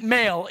dominant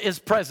male is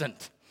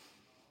present.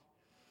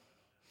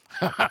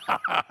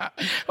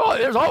 Oh,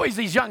 there's always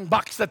these young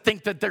bucks that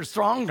think that they're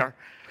stronger.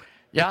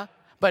 Yeah?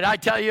 But I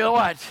tell you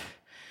what,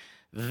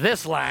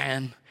 this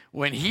lion,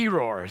 when he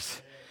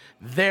roars,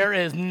 there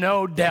is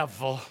no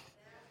devil.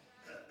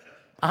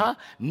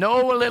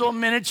 No little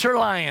miniature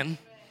lion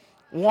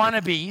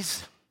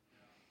wannabes.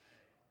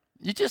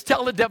 You just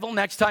tell the devil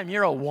next time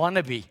you're a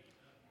wannabe.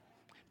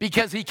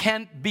 Because he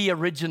can't be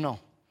original.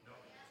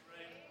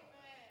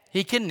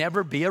 He can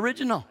never be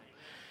original.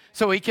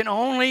 So he can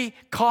only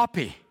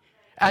copy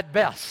at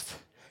best.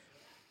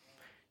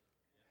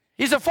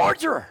 He's a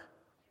forger.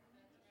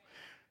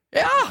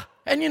 Yeah,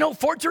 and you know,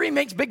 forgery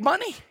makes big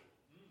money.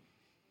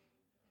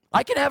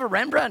 I can have a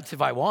Rembrandt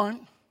if I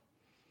want,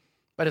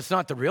 but it's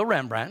not the real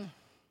Rembrandt.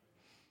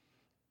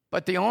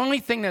 But the only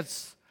thing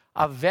that's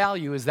of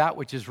value is that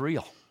which is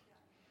real.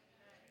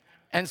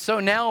 And so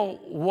now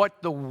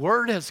what the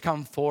word has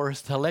come for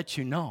is to let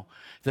you know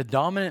the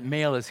dominant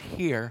male is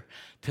here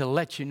to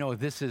let you know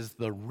this is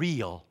the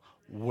real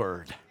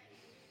word.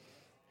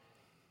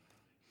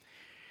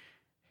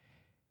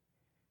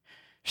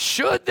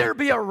 Should there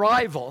be a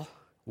rival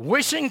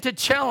wishing to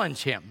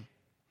challenge him,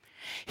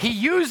 he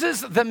uses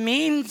the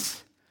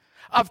means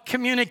of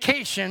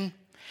communication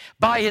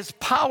by his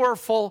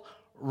powerful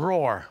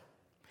roar.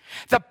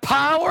 The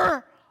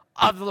power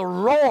of the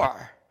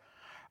roar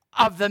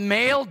of the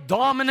male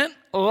dominant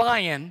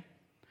lion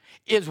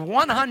is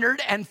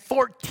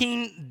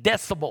 114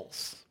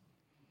 decibels.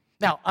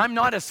 Now, I'm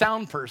not a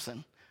sound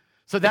person,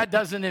 so that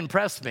doesn't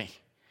impress me.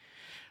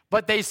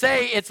 But they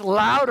say it's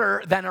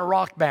louder than a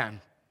rock band.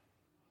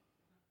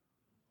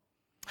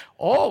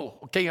 Oh,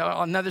 okay,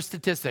 another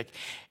statistic.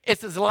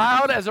 It's as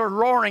loud as a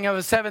roaring of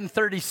a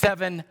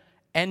 737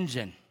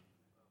 engine.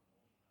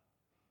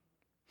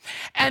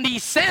 And he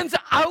sends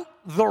out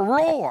the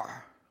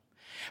roar.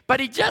 But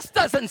he just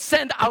doesn't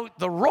send out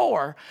the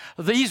roar.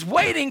 He's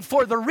waiting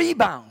for the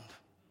rebound.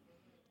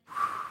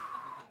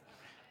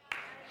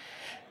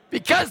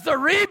 Because the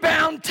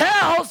rebound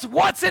tells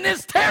what's in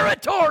his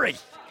territory.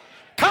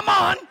 Come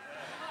on.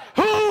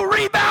 Who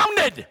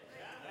rebounded?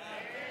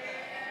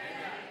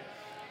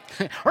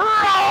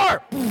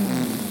 Roar!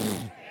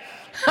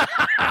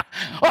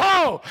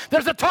 Oh,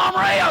 there's a Tom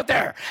Ray out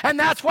there. And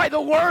that's why the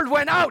word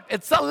went out.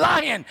 It's the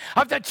Lion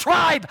of the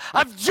tribe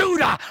of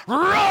Judah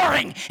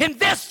roaring in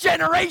this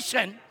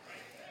generation.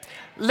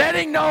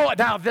 Letting know,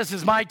 now this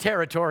is my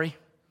territory.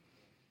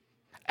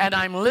 And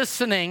I'm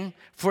listening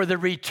for the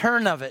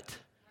return of it.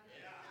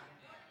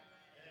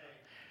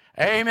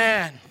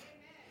 Amen.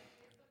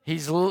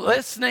 He's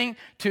listening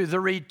to the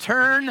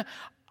return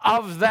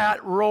of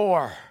that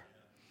roar.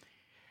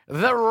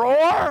 The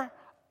roar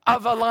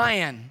of a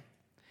lion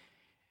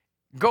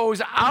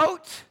goes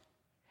out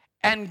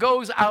and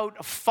goes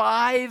out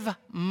 5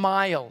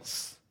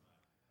 miles.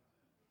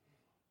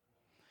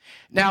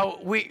 Now,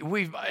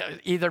 we've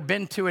either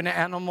been to an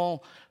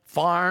animal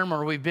farm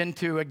or we've been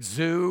to a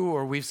zoo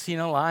or we've seen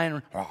a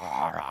lion.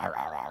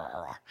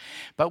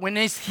 But when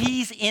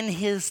he's in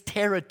his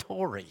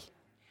territory,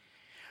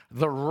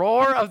 the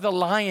roar of the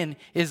lion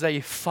is a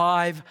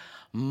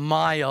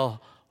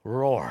 5-mile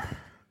roar.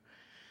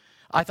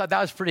 I thought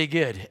that was pretty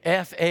good.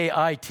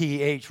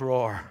 F-A-I-T-H,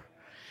 roar.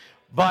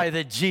 By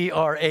the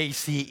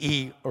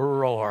G-R-A-C-E,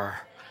 roar.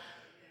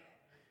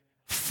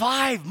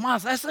 5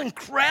 miles, that's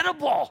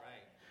incredible.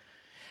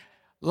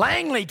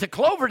 Langley to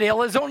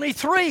Cloverdale is only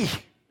 3.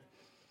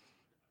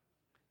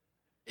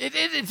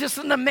 It's just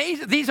an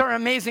amazing, these are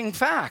amazing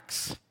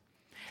facts.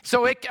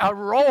 So a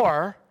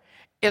roar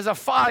is a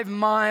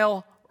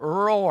 5-mile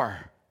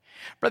roar.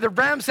 Brother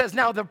Branham says,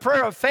 now the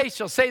prayer of faith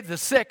shall save the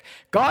sick.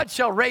 God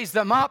shall raise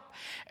them up.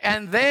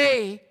 And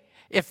they,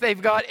 if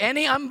they've got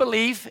any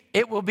unbelief,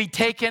 it will be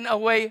taken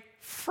away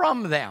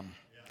from them.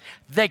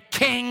 The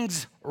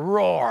king's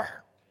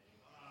roar.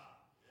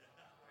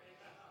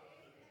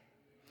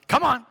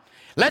 Come on.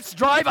 Let's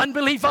drive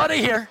unbelief out of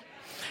here.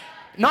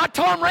 Not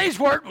Tom Ray's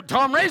word.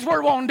 Tom Ray's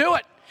word won't do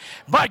it.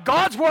 But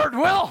God's word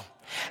will.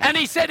 And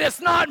he said,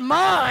 it's not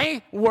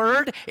my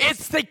word.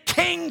 It's the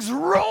king's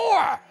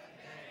roar.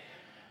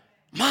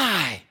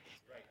 My,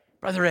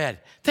 Brother Ed,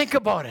 think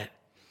about it.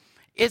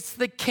 It's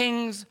the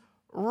king's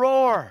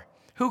roar.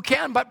 Who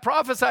can but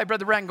prophesy,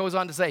 Brother Rand goes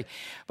on to say,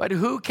 but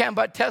who can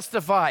but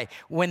testify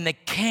when the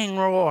king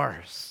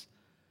roars?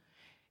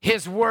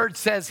 His word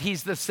says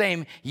he's the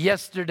same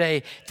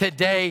yesterday,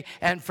 today,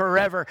 and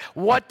forever.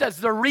 What does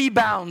the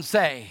rebound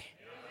say?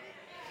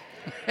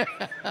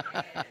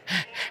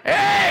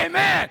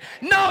 Amen.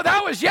 No,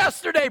 that was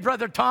yesterday,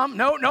 Brother Tom.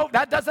 No,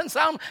 that doesn't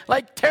sound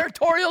like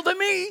territorial to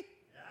me.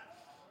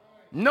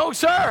 No,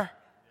 sir.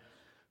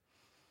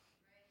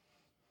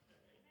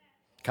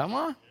 Come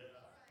on.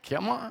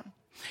 Come on.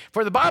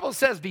 For the Bible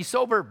says, be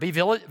sober, be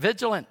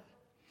vigilant.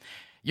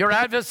 Your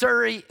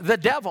adversary, the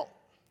devil,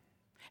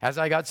 as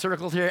I got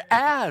circled here,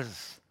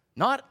 as,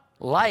 not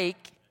like,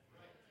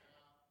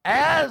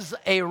 as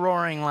a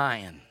roaring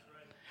lion,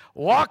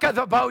 walketh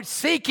about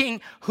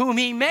seeking whom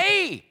he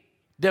may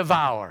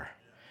devour.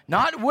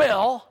 Not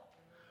will.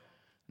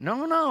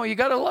 No, you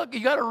got to look, you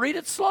got to read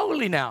it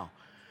slowly now.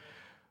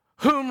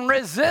 Whom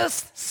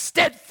resist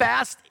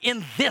steadfast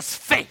in this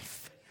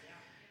faith.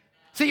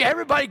 See,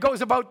 everybody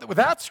goes about with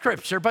that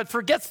scripture, but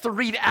forgets to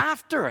read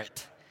after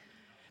it.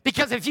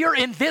 Because if you're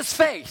in this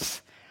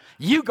faith,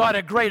 you got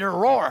a greater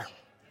roar.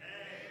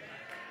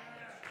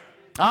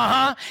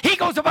 He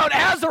goes about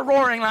as a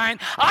roaring lion.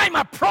 I'm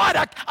a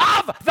product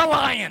of the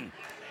lion.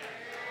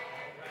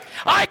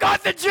 I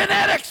got the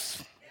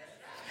genetics.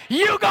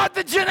 You got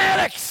the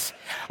genetics.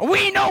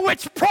 We know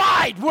which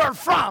pride we're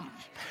from.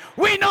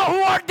 We know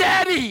who our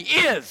daddy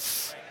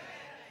is.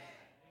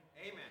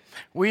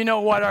 We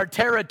know what our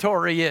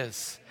territory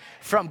is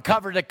from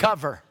cover to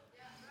cover.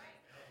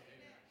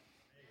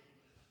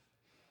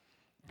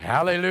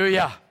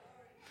 Hallelujah.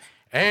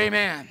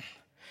 Amen.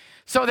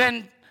 So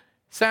then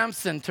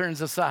Samson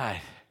turns aside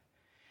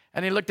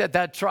and he looked at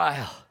that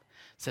trial.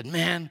 Said,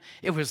 man,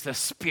 it was the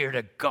Spirit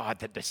of God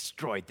that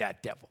destroyed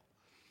that devil.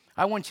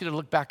 I want you to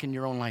look back in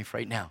your own life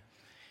right now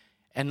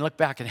and look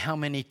back at how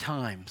many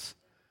times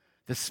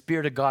the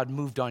Spirit of God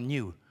moved on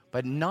you,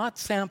 but not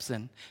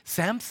Samson.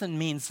 Samson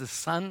means the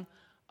son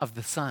of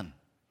the Son.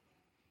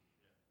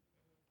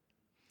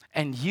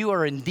 And you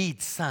are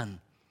indeed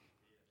son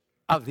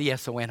of the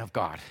S-O-N of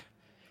God.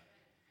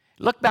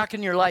 Look back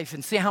in your life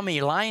and see how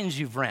many lions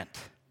you've rent.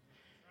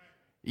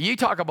 You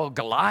talk about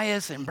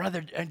Goliath, and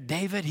Brother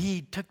David,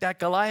 he took that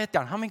Goliath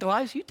down. How many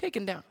Goliaths you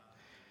taken down?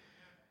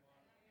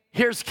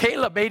 Here's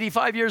Caleb,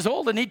 85 years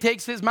old, and he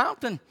takes his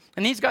mountain,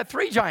 and he's got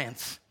 3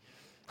 giants.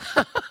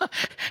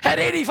 At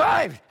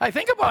 85, I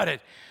think about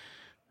it.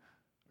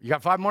 You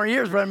got 5 more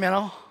years, Brother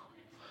Minnow.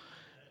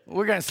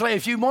 We're going to slay a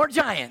few more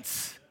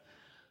giants.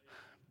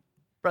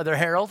 Brother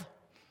Harold,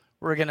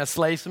 we're going to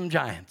slay some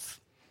giants.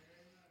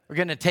 We're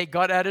going to take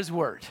God at his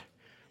word.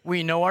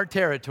 We know our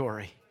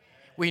territory.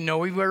 We know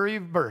where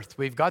we've birthed.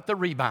 We've got the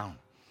rebound.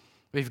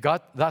 We've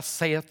got, thus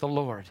saith the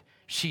Lord.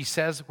 She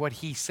says what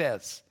he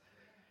says.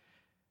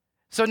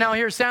 So now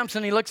here's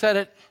Samson. He looks at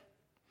it,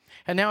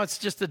 and now it's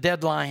just a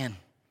dead lion.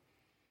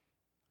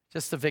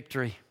 Just a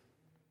victory.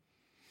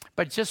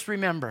 But just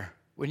remember,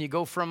 when you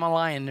go from a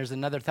lion, there's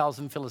another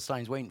 1,000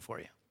 Philistines waiting for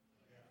you.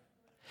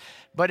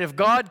 But if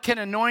God can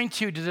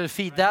anoint you to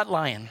defeat that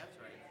lion,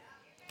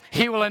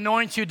 he will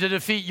anoint you to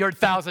defeat your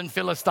 1,000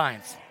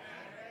 Philistines.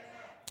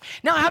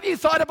 Now, have you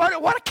thought about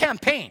it? What a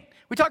campaign.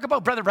 We talk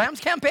about Brother Bram's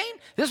campaign.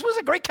 This was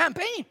a great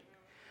campaign.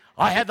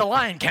 I had the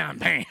lion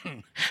campaign.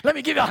 Let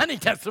me give you a honey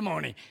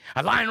testimony.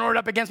 A lion roared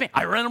up against me.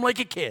 I ran him like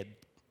a kid.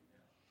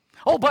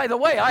 Oh, by the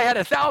way, I had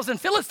 1,000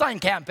 Philistine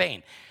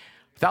campaign.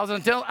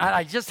 1,000 and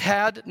I just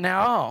had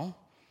now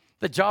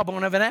the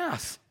jawbone of an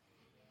ass.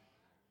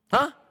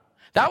 Huh?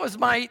 That was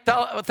my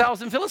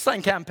 1,000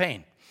 Philistine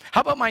campaign.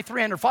 How about my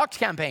 300 fox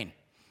campaign?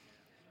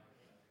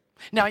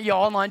 Now you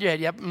all nod your head.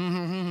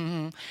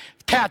 Yep.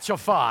 Catch a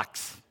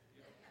fox.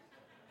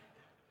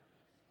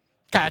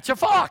 Catch a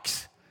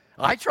fox.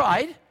 I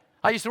tried.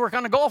 I used to work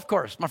on a golf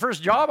course. My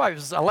first job, I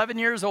was 11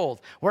 years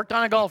old. Worked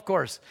on a golf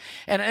course.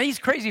 And these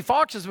crazy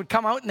foxes would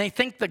come out and they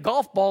think the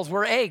golf balls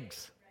were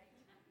eggs.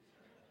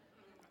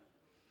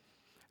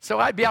 So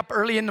I'd be up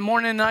early in the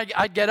morning and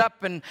I'd get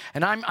up and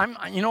I'm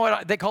you know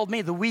what, they called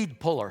me the weed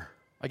puller.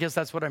 I guess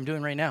that's what I'm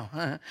doing right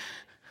now.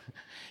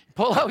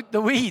 Pull out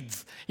the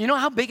weeds. You know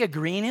how big a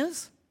green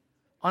is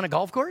on a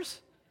golf course?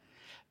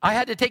 I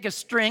had to take a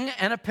string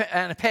and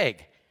a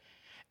peg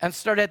and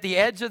start at the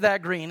edge of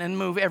that green and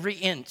move every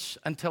inch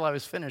until I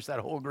was finished that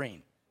whole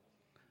green.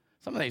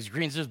 Some of these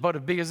greens are about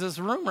as big as this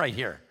room right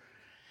here.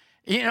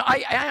 You know,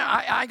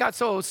 I got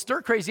so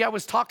stir crazy I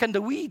was talking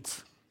to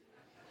weeds.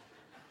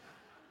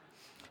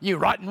 You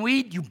rotten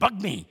weed, you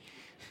bug me.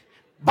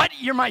 But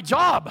you're my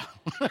job.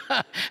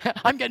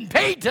 I'm getting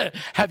paid to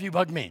have you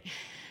bug me.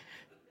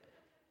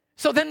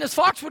 So then this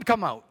fox would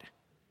come out.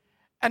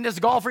 And this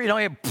golfer, you know,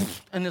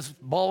 and this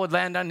ball would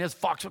land on this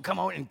fox would come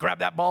out and grab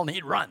that ball and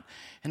he'd run.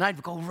 And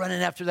I'd go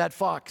running after that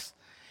fox.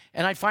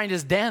 And I'd find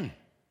his den.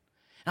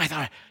 And I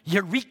thought,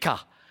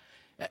 eureka.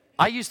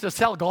 I used to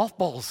sell golf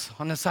balls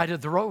on the side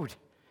of the road.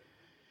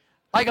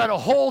 I got a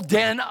whole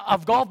den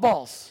of golf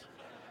balls.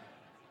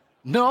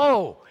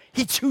 No,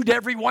 he chewed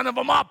every one of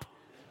them up.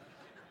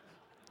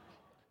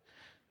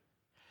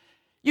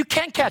 You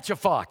can't catch a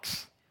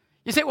fox.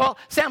 You say, well,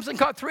 Samson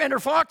caught 300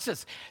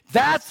 foxes.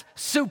 That's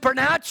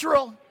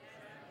supernatural.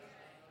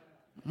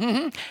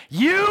 Mm-hmm.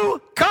 You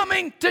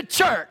coming to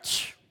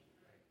church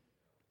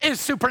is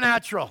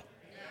supernatural.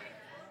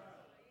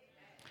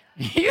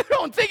 You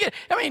don't think it,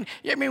 I mean,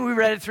 we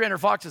read it 300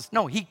 foxes.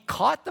 No, he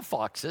caught the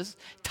foxes,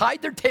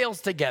 tied their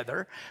tails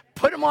together,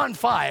 put them on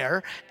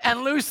fire,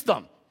 and loosed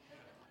them.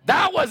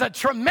 That was a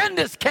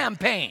tremendous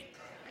campaign.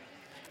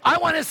 I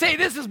want to say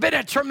this has been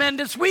a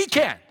tremendous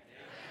weekend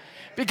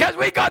because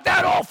we got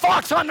that old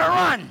fox on the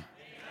run.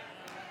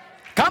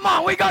 Come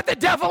on, we got the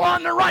devil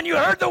on the run. You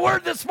heard the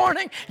word this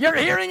morning. You're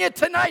hearing it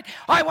tonight.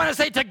 I want to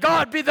say to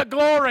God be the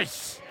glory.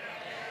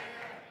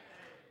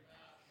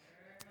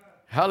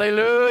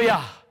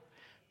 Hallelujah.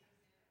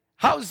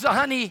 How's the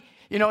honey?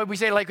 You know, we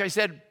say, like I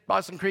said,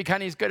 Boston Creek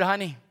honey is good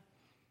honey.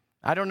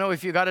 I don't know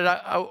if you got it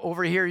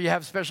over here. You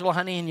have special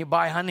honey and you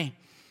buy honey.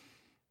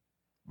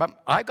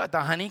 But I got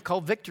the honey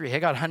called victory. I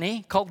got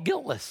honey called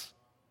guiltless.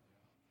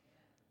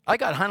 I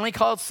got honey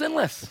called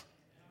sinless.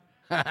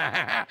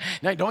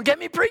 Now, don't get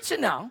me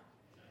preaching now,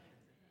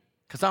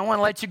 because I want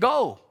to let you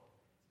go.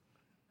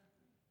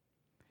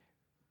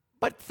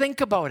 But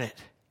think about it.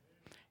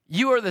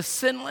 You are the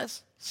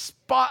sinless,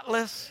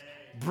 spotless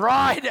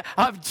bride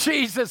of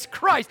Jesus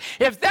Christ.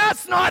 If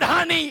that's not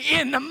honey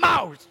in the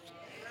mouth,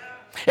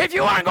 if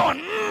you aren't going,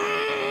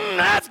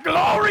 that's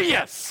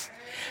glorious.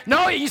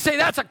 No, you say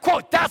that's a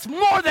quote. That's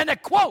more than a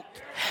quote.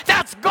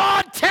 That's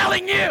God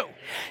telling you,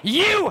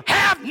 you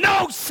have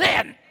no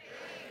sin.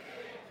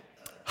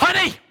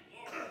 Honey,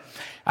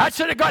 I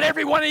should have got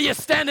every one of you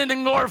standing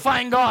and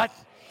glorifying God.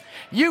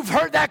 You've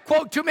heard that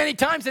quote too many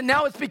times, and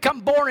now it's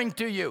become boring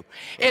to you.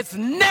 It's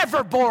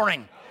never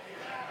boring.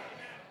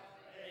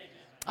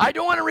 I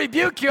don't want to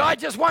rebuke you. I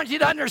just want you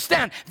to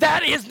understand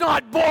that is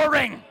not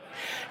boring.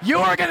 You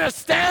are going to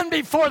stand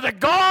before the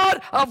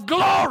God of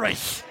glory,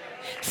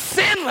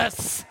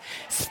 sinless,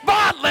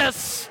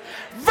 spotless,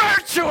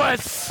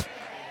 virtuous.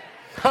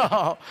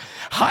 Oh,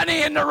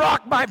 honey in the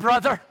rock, my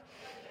brother.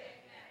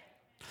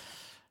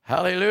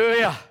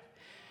 Hallelujah.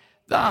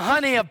 The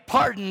honey of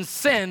pardon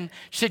sin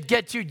should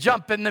get you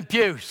jumping the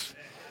pews.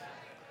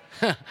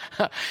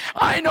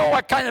 I know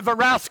what kind of a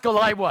rascal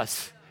I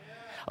was.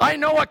 I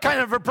know what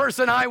kind of a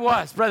person I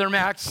was, Brother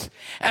Max.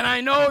 And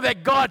I know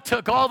that God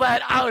took all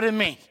that out of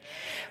me.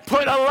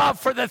 Put a love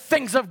for the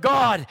things of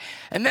God.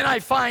 And then I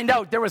find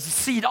out there was a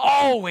seed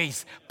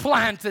always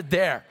planted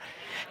there.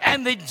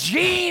 And the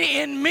gene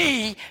in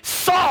me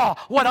saw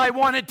what I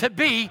wanted to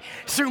be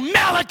through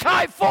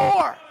Malachi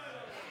 4.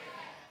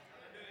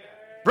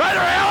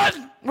 Brother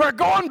Alan, we're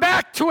going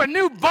back to a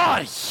new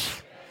body.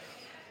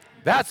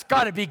 That's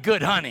got to be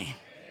good honey.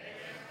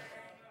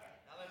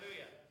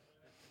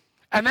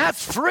 And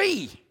that's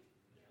free.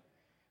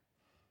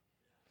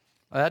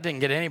 Well, that didn't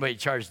get anybody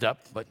charged up,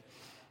 but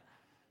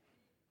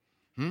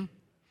the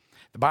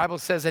Bible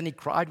says, and he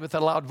cried with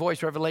a loud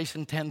voice,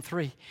 Revelation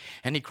 10:3.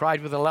 And he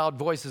cried with a loud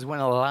voice as when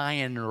a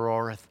lion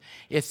roareth.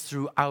 It's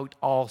throughout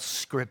all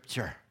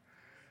Scripture.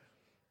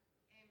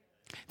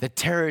 The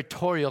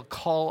territorial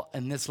call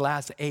in this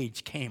last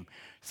age came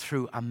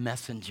through a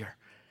messenger.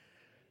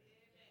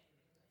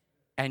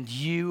 And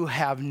you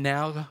have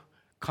now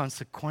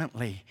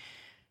consequently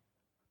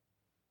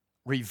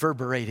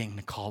reverberating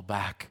the call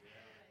back.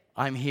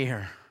 I'm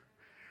here.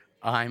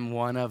 I'm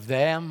one of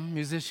them.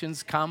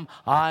 Musicians come.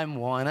 I'm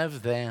one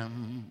of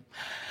them.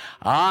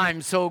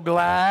 I'm so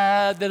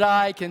glad that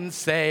I can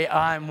say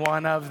I'm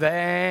one of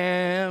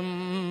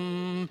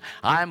them.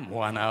 I'm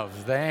one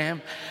of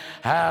them.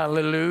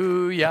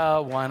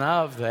 Hallelujah, one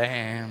of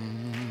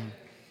them.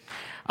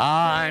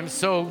 I'm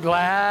so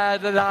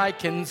glad that I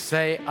can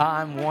say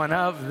I'm one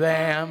of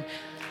them.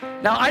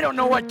 Now, I don't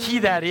know what key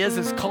that is.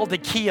 It's called the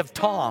key of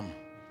Tom.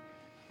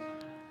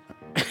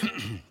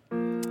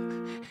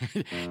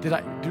 Did we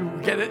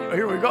get it?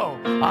 Here we go.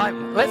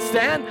 Let's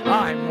stand.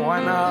 I'm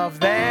one of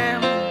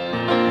them.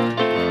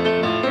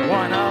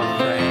 One of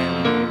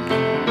them.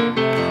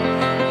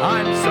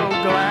 I'm so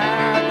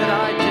glad that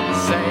I can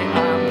say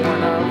I'm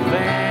one of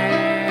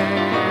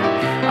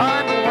them.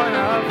 I'm one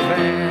of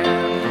them.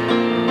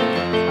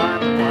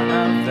 I'm one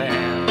of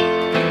them.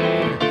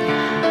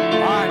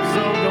 I'm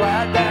so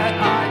glad that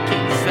I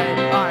can say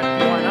I'm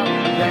one of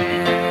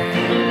them.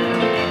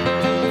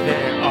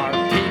 There are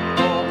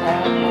people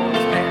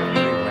almost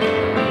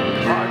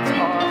everywhere. Hearts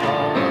are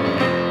all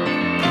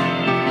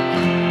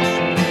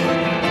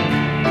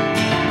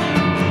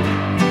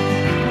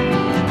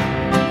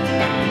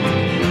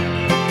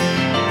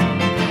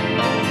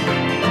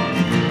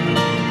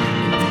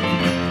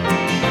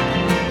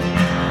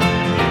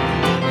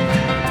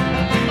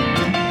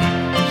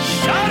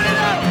shout it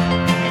out.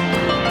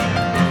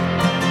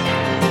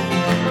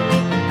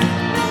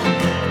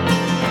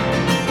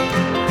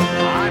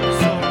 I'm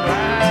so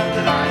glad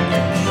that I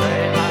can say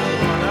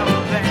I'm one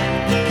of them.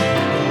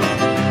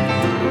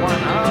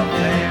 One of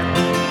them.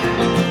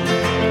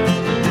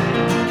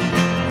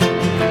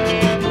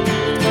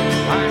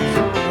 I'm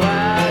so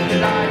glad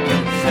that I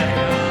can say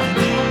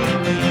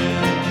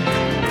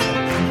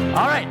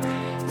All right,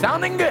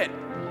 sounding good.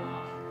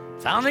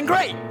 Sounding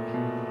great.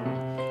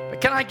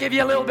 But can I give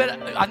you a little bit,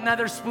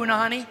 another spoon of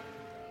honey?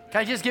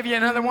 Can I just give you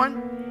another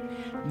one?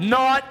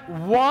 Not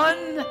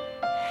one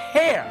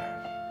hair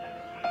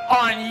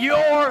on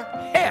your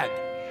head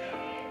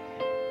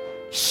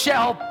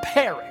shall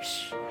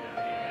perish.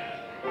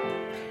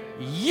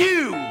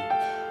 You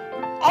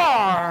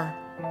are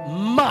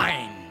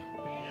mine.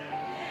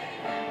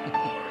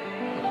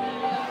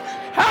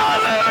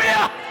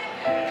 Hallelujah.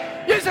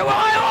 You say, well,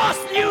 I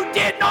lost. You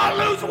did not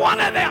lose one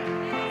of them.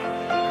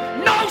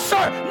 No,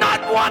 sir,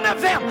 not one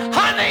of them.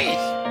 Honey,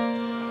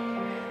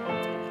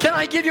 can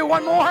I give you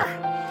one more?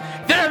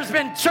 There's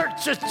been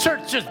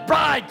churches,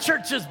 brides.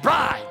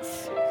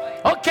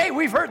 Okay,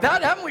 we've heard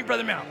that, haven't we,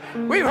 Brother Mel?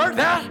 We've heard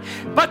that,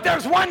 but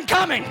there's one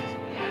coming.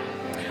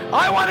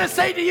 I want to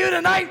say to you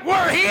tonight,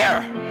 we're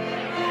here.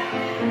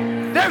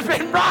 There's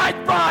been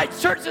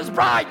brides, churches,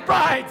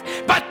 brides,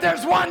 but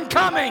there's one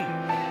coming.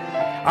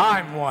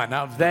 I'm one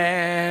of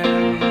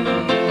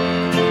them.